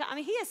how many times? I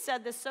mean, he has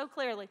said this so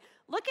clearly.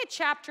 Look at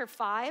chapter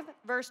 5,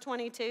 verse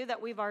 22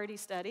 that we've already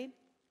studied.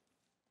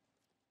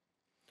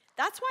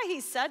 That's why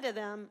he said to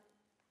them,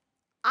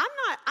 I'm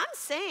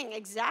saying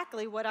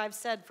exactly what I've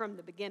said from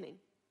the beginning.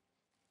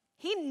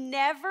 He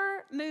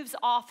never moves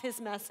off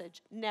his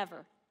message,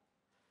 never.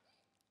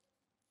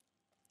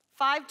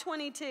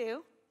 5:22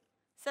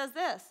 says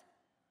this,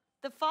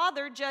 the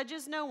Father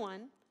judges no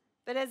one,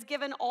 but has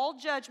given all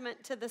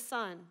judgment to the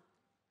Son,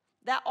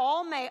 that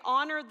all may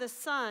honor the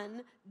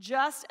Son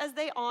just as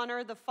they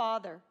honor the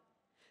Father.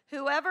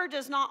 Whoever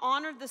does not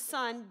honor the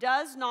Son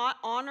does not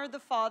honor the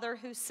Father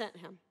who sent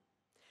him.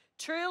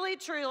 Truly,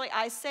 truly,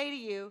 I say to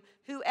you,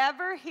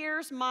 whoever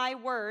hears my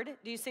word,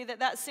 do you see that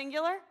that's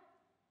singular?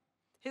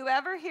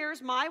 Whoever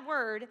hears my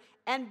word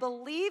and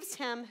believes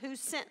him who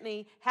sent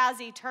me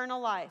has eternal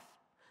life.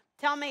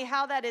 Tell me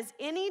how that is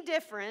any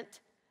different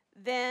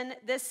than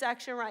this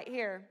section right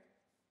here.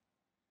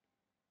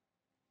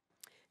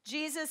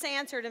 Jesus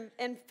answered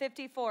in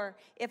 54,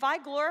 if I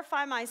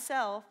glorify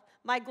myself,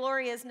 my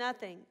glory is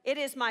nothing. It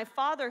is my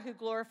Father who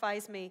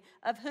glorifies me,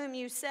 of whom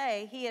you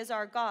say he is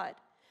our God.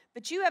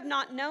 But you have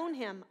not known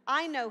him.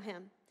 I know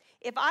him.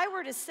 If I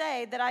were to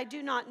say that I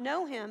do not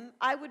know him,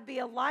 I would be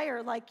a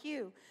liar like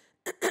you.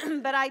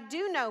 But I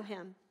do know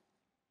him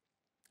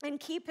and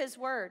keep his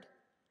word.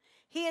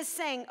 He is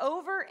saying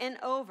over and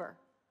over,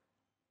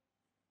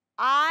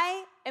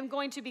 I am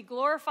going to be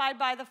glorified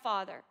by the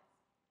Father.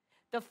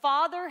 The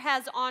Father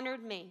has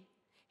honored me.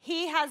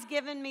 He has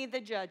given me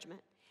the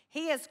judgment.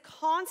 He is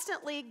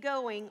constantly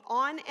going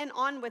on and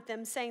on with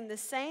them, saying the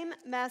same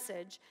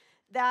message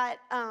that,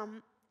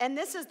 and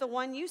this is the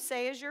one you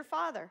say is your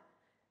father.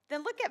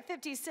 Then look at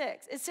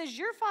 56. It says,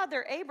 your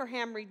father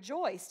Abraham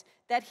rejoiced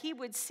that he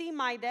would see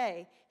my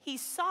day. He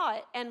saw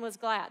it and was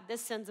glad.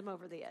 This sends him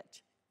over the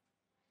edge.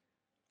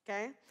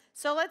 Okay?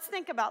 So let's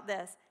think about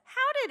this.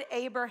 How did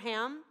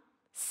Abraham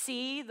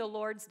see the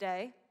Lord's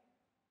day?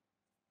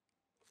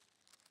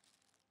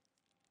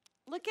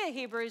 Look at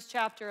Hebrews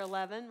chapter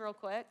 11 real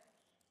quick.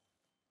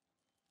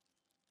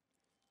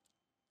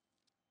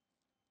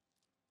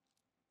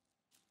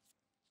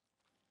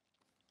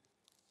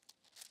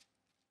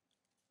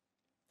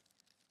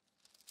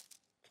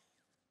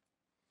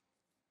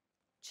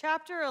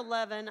 Chapter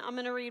 11, I'm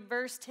going to read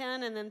verse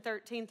 10 and then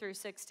 13 through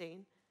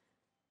 16.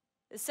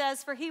 It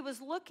says, for he was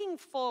looking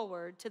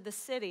forward to the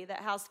city that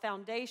has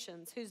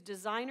foundations, whose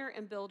designer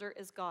and builder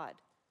is God.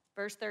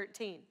 Verse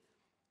 13.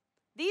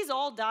 These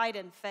all died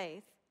in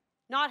faith,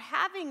 not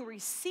having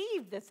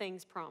received the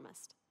things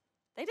promised.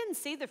 They didn't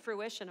see the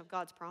fruition of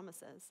God's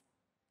promises.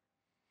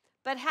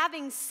 But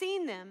having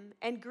seen them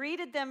and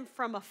greeted them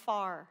from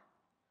afar,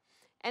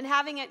 and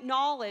having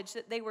acknowledged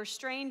that they were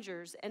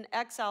strangers and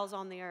exiles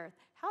on the earth.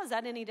 How is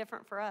that any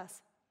different for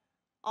us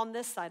on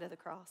this side of the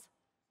cross?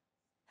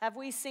 Have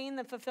we seen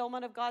the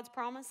fulfillment of God's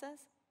promises?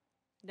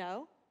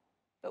 No,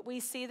 but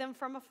we see them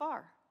from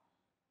afar,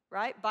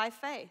 right? By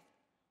faith.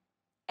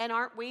 And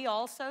aren't we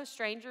also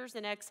strangers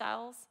and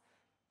exiles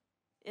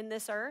in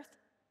this earth?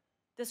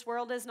 This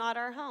world is not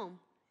our home.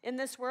 In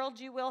this world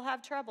you will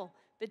have trouble,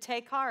 but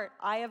take heart,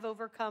 I have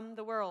overcome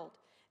the world.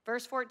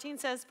 Verse 14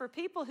 says, for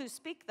people who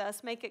speak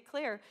thus make it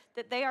clear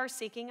that they are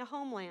seeking a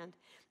homeland.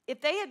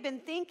 If they had been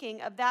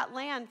thinking of that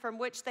land from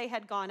which they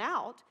had gone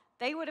out,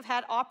 they would have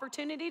had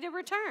opportunity to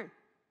return.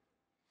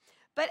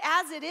 But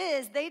as it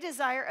is, they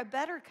desire a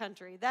better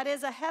country, that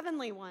is a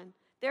heavenly one.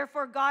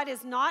 Therefore, God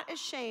is not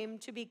ashamed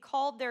to be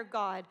called their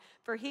God,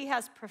 for he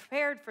has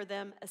prepared for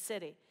them a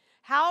city.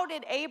 How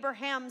did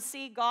Abraham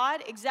see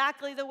God?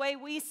 Exactly the way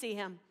we see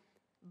him,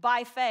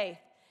 by faith.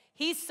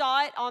 He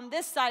saw it on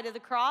this side of the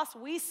cross.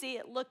 We see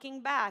it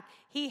looking back.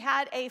 He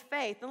had a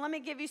faith. And let me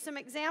give you some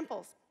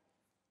examples.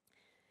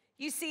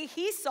 You see,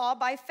 he saw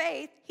by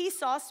faith, he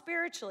saw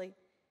spiritually.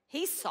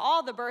 He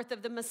saw the birth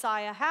of the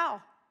Messiah.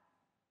 How?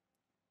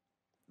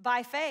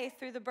 By faith,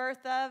 through the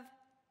birth of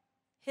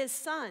his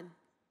son,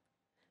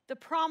 the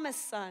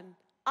promised son,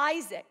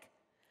 Isaac,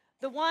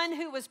 the one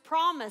who was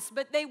promised,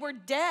 but they were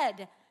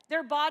dead.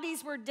 Their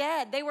bodies were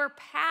dead. They were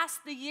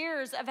past the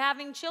years of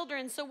having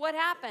children. So what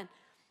happened?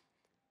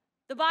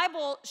 The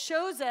Bible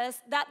shows us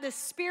that the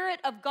Spirit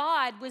of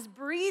God was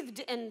breathed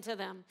into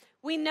them.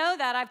 We know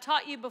that. I've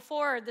taught you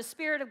before. The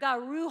Spirit of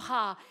God,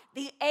 Ruha,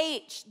 the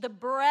H, the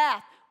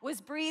breath,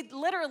 was breathed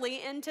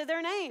literally into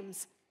their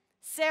names.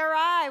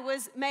 Sarai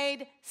was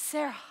made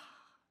Sarah.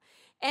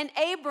 And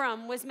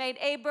Abram was made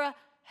Abraham.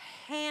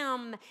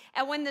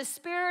 And when the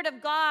Spirit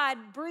of God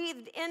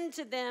breathed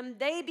into them,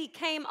 they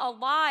became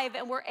alive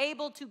and were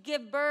able to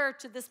give birth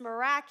to this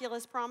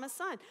miraculous promised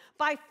son.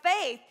 By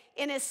faith,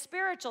 in his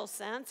spiritual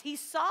sense, he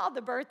saw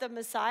the birth of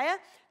Messiah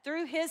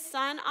through his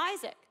son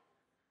Isaac.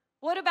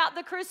 What about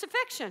the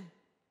crucifixion?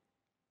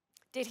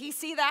 Did he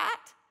see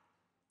that?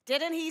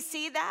 Didn't he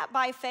see that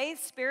by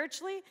faith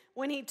spiritually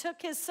when he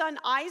took his son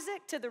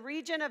Isaac to the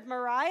region of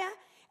Moriah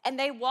And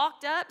they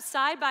walked up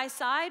side by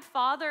side,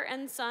 father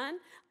and son,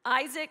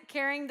 Isaac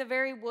carrying the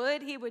very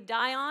wood he would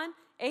die on,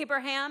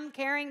 Abraham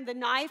carrying the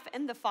knife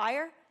and the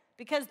fire,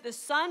 because the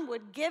son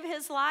would give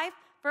his life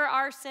for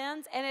our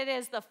sins, and it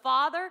is the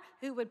father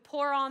who would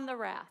pour on the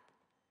wrath.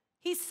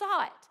 He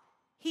saw it.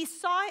 He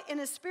saw it in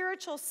a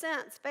spiritual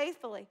sense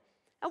faithfully.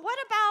 And what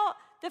about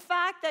the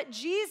fact that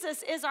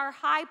Jesus is our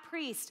high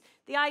priest,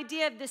 the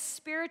idea of this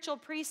spiritual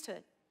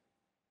priesthood?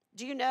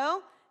 Do you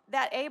know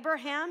that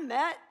Abraham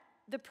met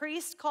the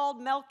priest called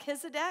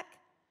Melchizedek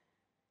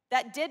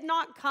that did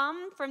not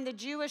come from the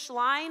Jewish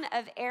line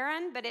of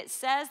Aaron, but it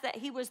says that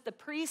he was the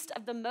priest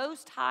of the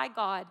Most High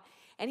God.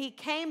 And he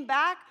came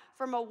back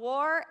from a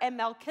war, and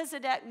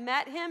Melchizedek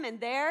met him, and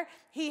there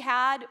he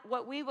had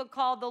what we would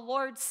call the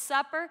Lord's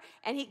Supper,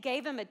 and he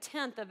gave him a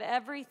tenth of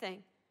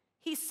everything.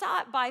 He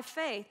saw it by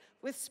faith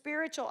with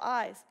spiritual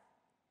eyes.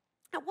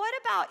 And what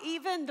about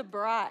even the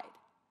bride?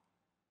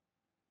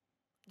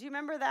 Do you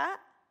remember that?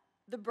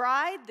 The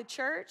bride, the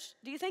church,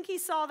 do you think he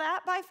saw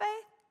that by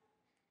faith?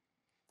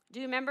 Do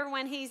you remember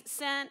when he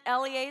sent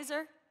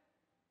Eliezer,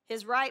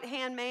 his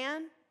right-hand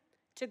man,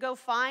 to go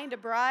find a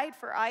bride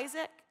for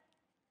Isaac?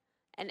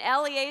 And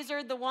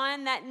Eliezer, the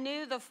one that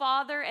knew the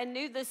father and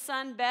knew the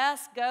son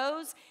best,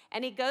 goes,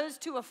 and he goes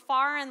to a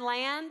foreign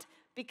land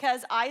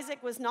because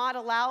Isaac was not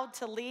allowed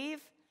to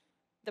leave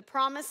the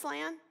promised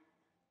land.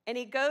 And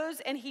he goes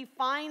and he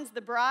finds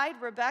the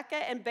bride,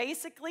 Rebekah, and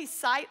basically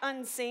sight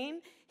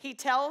unseen, he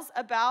tells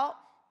about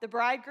the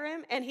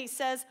bridegroom, and he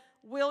says,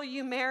 "Will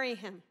you marry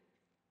him?"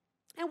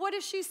 And what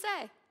does she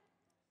say?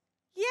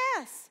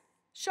 Yes,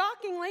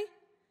 shockingly.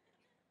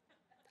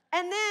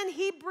 And then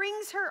he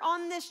brings her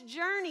on this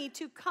journey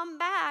to come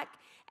back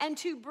and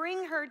to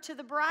bring her to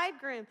the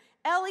bridegroom.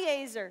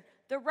 Eliezer,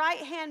 the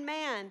right-hand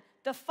man,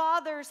 the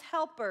Father's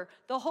helper,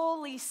 the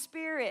Holy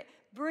Spirit,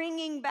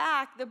 bringing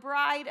back the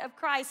bride of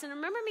Christ. And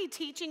remember me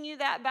teaching you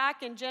that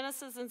back in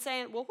Genesis and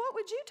saying, well, what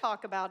would you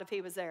talk about if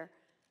he was there?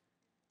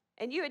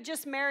 And you had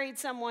just married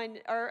someone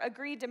or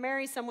agreed to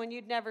marry someone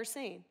you'd never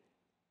seen.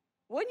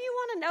 Wouldn't you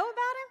want to know about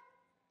him?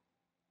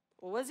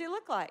 Well, what does he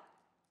look like?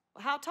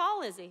 Well, how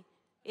tall is he?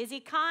 Is he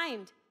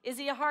kind? Is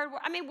he a hard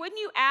worker? I mean, wouldn't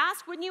you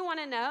ask? Wouldn't you want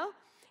to know?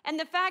 And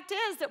the fact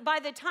is that by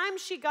the time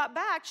she got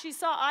back, she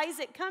saw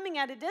Isaac coming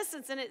at a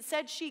distance, and it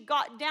said she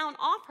got down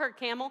off her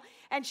camel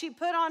and she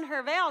put on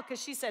her veil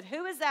because she said,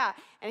 "Who is that?"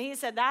 And he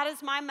said, "That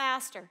is my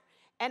master."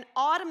 And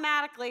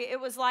automatically it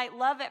was like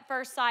love at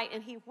first sight,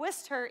 and he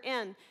whisked her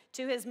in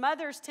to his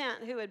mother's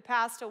tent who had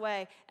passed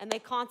away, and they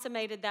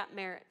consummated that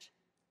marriage.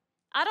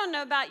 I don't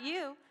know about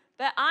you,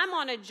 but I'm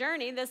on a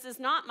journey. This is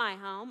not my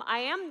home. I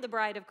am the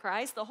bride of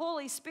Christ. The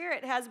Holy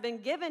Spirit has been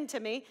given to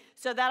me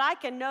so that I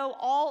can know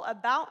all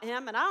about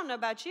him. And I don't know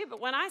about you, but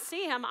when I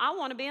see him, I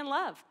want to be in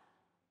love.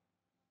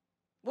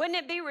 Wouldn't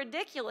it be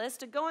ridiculous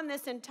to go on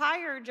this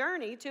entire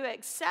journey to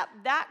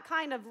accept that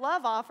kind of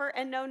love offer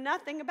and know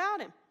nothing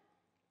about him?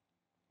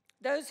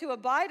 Those who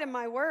abide in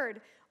my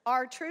word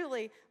are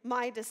truly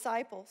my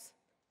disciples.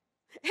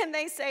 And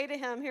they say to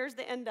him, here's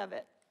the end of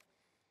it.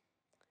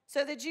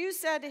 So the Jews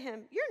said to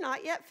him, "You're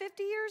not yet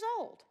 50 years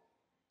old.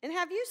 And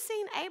have you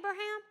seen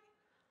Abraham?"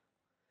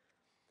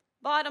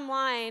 Bottom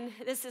line,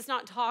 this is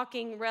not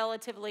talking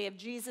relatively of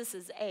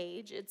Jesus'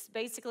 age. It's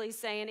basically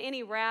saying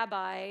any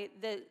rabbi,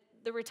 the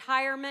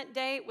retirement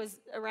date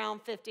was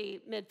around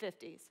 50,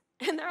 mid-50s.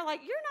 And they're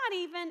like, "You're not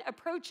even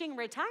approaching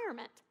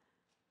retirement.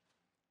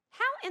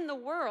 How in the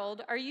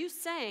world are you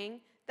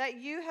saying that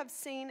you have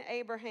seen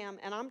Abraham?"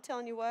 And I'm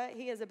telling you what,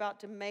 he is about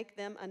to make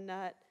them a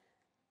nut.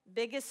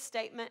 Biggest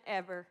statement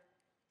ever.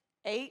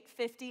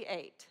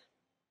 8:58.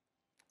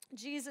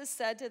 Jesus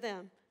said to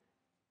them,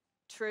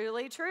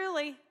 "Truly,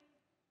 truly,"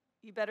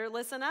 you better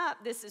listen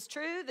up. This is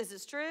true, this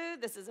is true,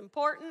 this is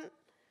important.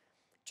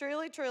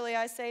 "Truly, truly,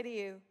 I say to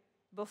you,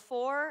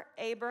 before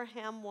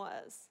Abraham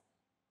was,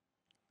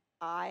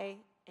 I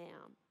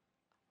am."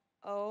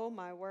 Oh,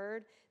 my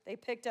word. They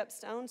picked up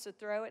stones to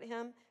throw at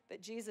him,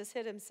 but Jesus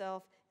hid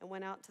himself and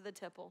went out to the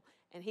temple.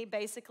 And he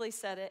basically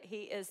said it.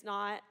 He is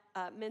not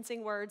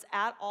mincing words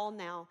at all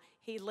now.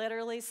 He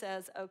literally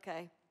says,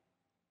 okay,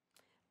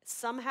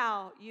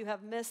 somehow you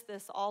have missed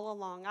this all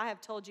along. I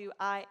have told you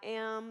I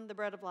am the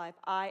bread of life.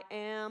 I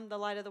am the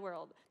light of the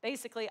world.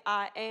 Basically,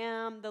 I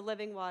am the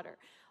living water.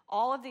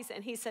 All of these.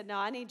 And he said, no,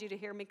 I need you to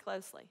hear me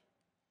closely.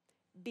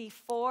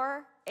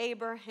 Before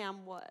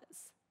Abraham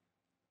was,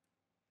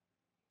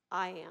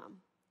 I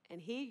am. And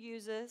he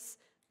uses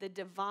the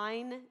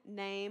divine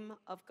name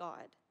of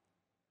God.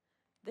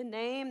 The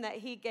name that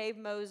he gave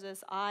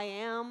Moses, I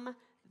am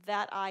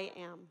that I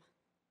am.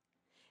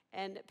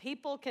 And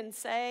people can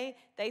say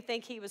they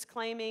think he was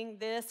claiming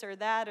this or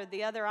that or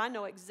the other. I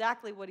know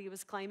exactly what he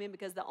was claiming,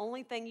 because the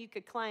only thing you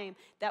could claim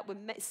that would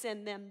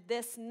send them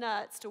this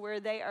nuts to where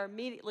they are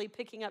immediately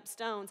picking up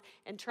stones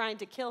and trying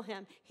to kill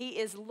him, he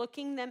is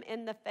looking them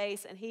in the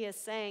face and he is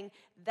saying,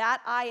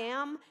 that I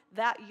am,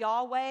 that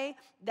Yahweh,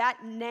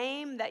 that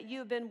name that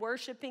you've been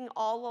worshiping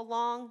all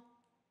along,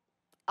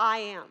 I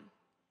am.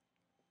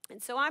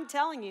 And so I'm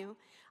telling you,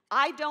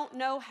 I don't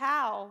know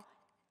how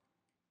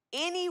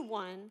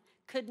anyone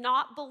could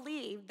not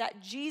believe that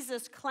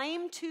Jesus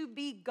claimed to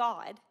be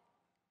God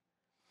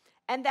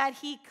and that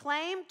he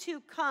claimed to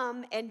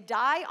come and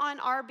die on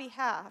our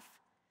behalf,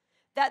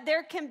 that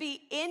there can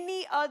be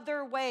any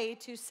other way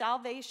to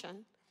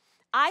salvation,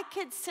 I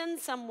could send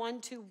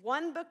someone to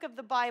one book of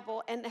the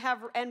Bible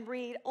and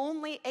read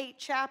only 8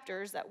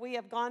 chapters that we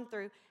have gone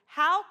through.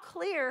 How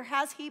clear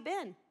has he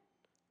been?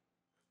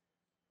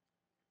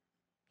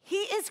 He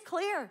is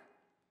clear.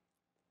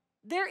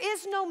 There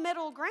is no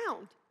middle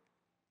ground.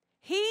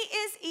 He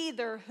is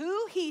either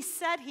who he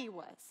said he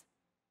was,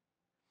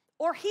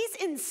 or he's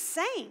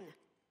insane.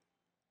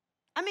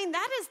 I mean,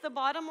 that is the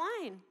bottom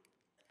line.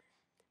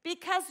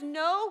 Because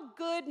no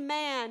good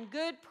man,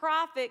 good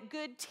prophet,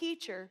 good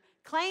teacher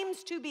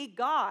claims to be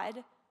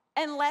God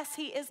unless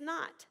he is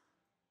not.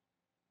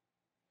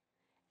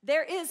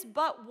 There is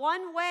but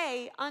one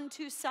way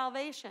unto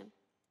salvation.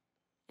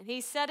 And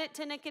he said it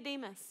to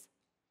Nicodemus.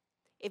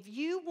 If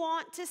you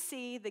want to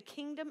see the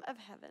kingdom of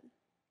heaven,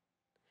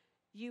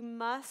 you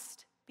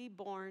must be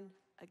born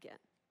again.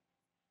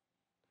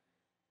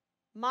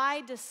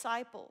 My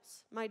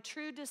disciples, my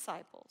true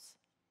disciples,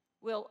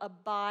 will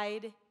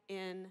abide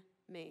in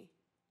me.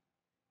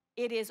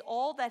 It is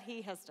all that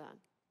he has done,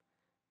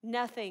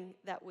 nothing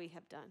that we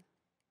have done.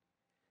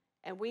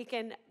 And we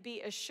can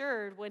be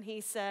assured when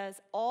he says,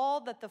 all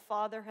that the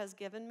Father has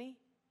given me,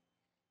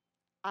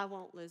 I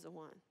won't lose a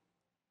one.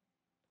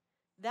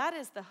 That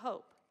is the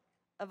hope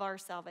of our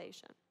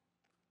salvation.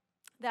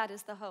 That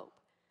is the hope.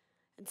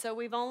 And so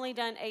we've only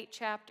done 8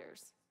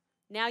 chapters.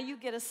 Now you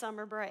get a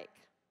summer break.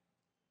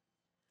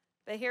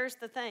 But here's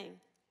the thing.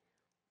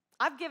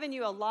 I've given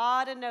you a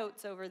lot of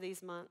notes over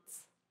these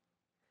months.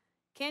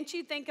 Can't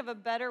you think of a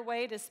better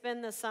way to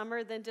spend the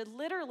summer than to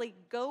literally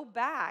go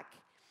back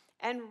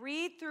and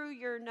read through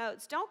your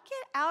notes? Don't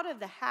get out of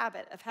the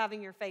habit of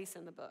having your face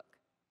in the book,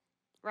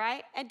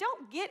 right? And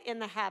don't get in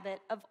the habit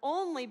of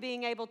only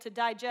being able to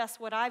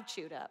digest what I've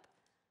chewed up.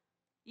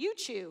 You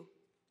chew.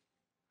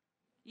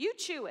 You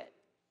chew it,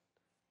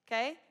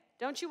 okay?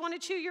 Don't you want to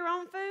chew your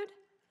own food?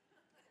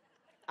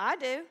 I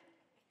do.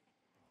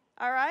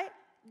 All right?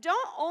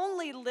 Don't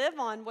only live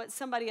on what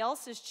somebody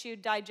else has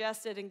chewed,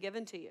 digested, and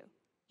given to you.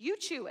 You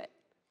chew it.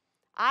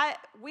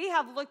 We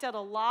have looked at a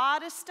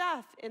lot of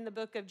stuff in the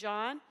book of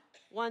John,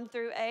 1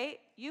 through 8.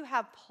 You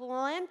have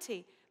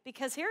plenty.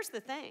 Because here's the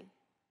thing.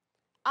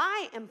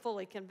 I am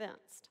fully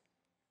convinced.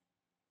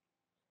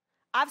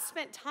 I've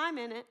spent time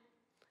in it.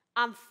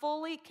 I'm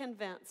fully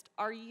convinced.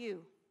 Are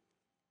you?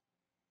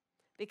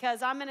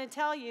 Because I'm going to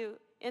tell you,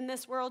 in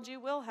this world you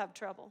will have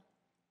trouble.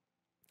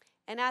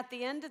 And at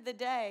the end of the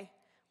day,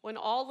 when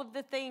all of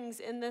the things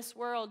in this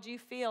world you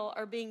feel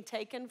are being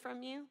taken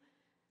from you,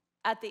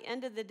 at the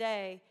end of the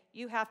day,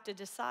 you have to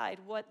decide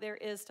what there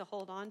is to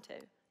hold on to.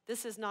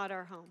 This is not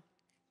our home.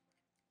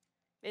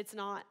 It's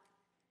not.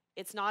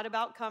 It's not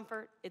about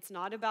comfort. It's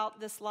not about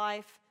this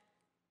life.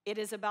 It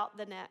is about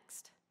the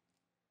next.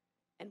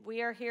 And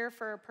we are here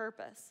for a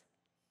purpose.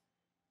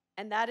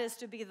 And that is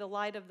to be the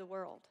light of the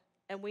world.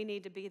 And we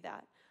need to be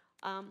that.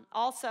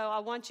 Also, I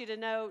want you to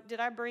know, did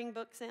I bring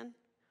books in?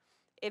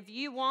 If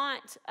you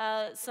want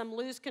some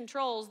Lose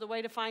Controls, The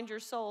Way to Find Your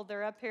Soul,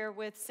 they're up here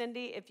with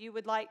Cindy. If you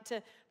would like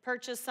to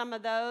purchase some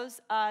of those,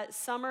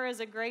 summer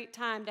is a great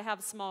time to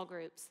have small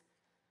groups.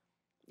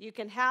 You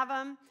can have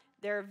them.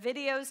 There are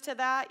videos to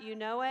that. You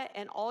know it.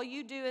 And all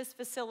you do is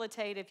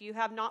facilitate if you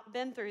have not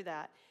been through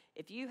that.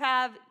 If you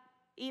have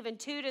even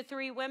 2 to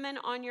 3 women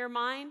on your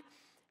mind,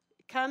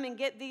 come and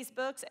get these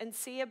books and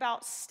see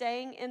about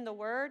staying in the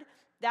Word.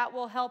 That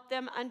will help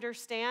them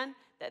understand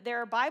that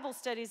there are Bible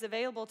studies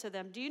available to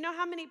them. Do you know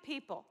how many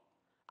people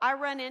I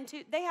run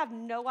into? They have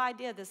no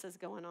idea this is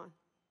going on.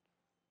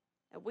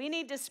 And we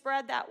need to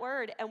spread that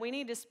word, and we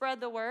need to spread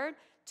the word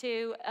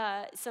to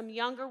some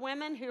younger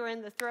women who are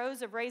in the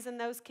throes of raising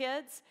those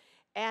kids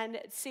and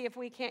see if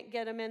we can't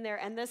get them in there.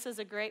 And this is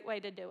a great way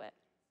to do it.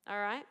 All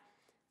right?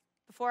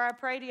 Before I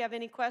pray, do you have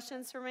any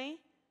questions for me?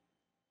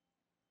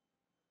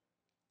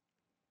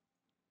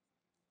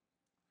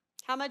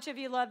 How much of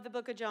you love the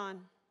book of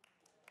John?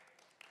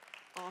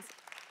 Awesome.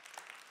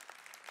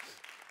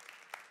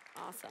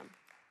 Awesome.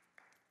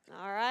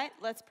 All right,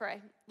 let's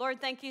pray. Lord,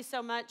 thank you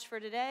so much for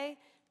today.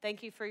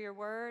 Thank you for your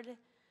word.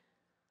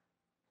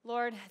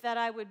 Lord, that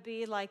I would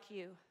be like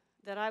you,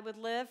 that I would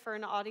live for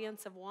an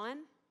audience of one.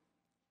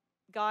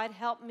 God,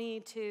 help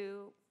me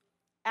to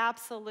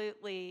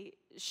absolutely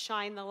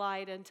shine the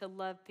light and to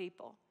love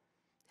people.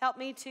 Help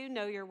me to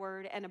know your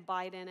word and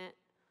abide in it.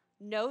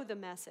 Know the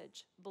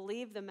message,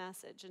 believe the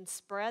message, and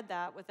spread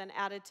that with an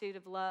attitude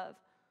of love.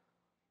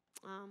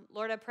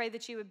 Lord, I pray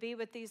that you would be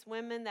with these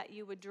women, that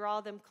you would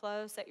draw them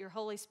close, that your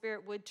Holy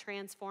Spirit would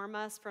transform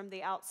us from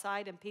the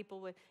outside and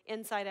people would,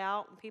 inside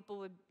out, and people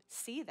would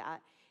see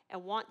that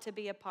and want to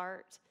be a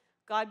part.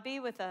 God, be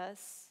with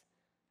us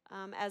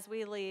as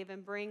we leave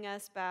and bring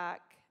us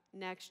back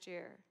next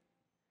year.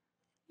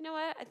 You know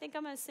what? I think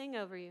I'm going to sing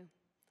over you.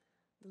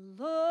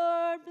 The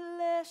Lord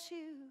bless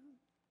you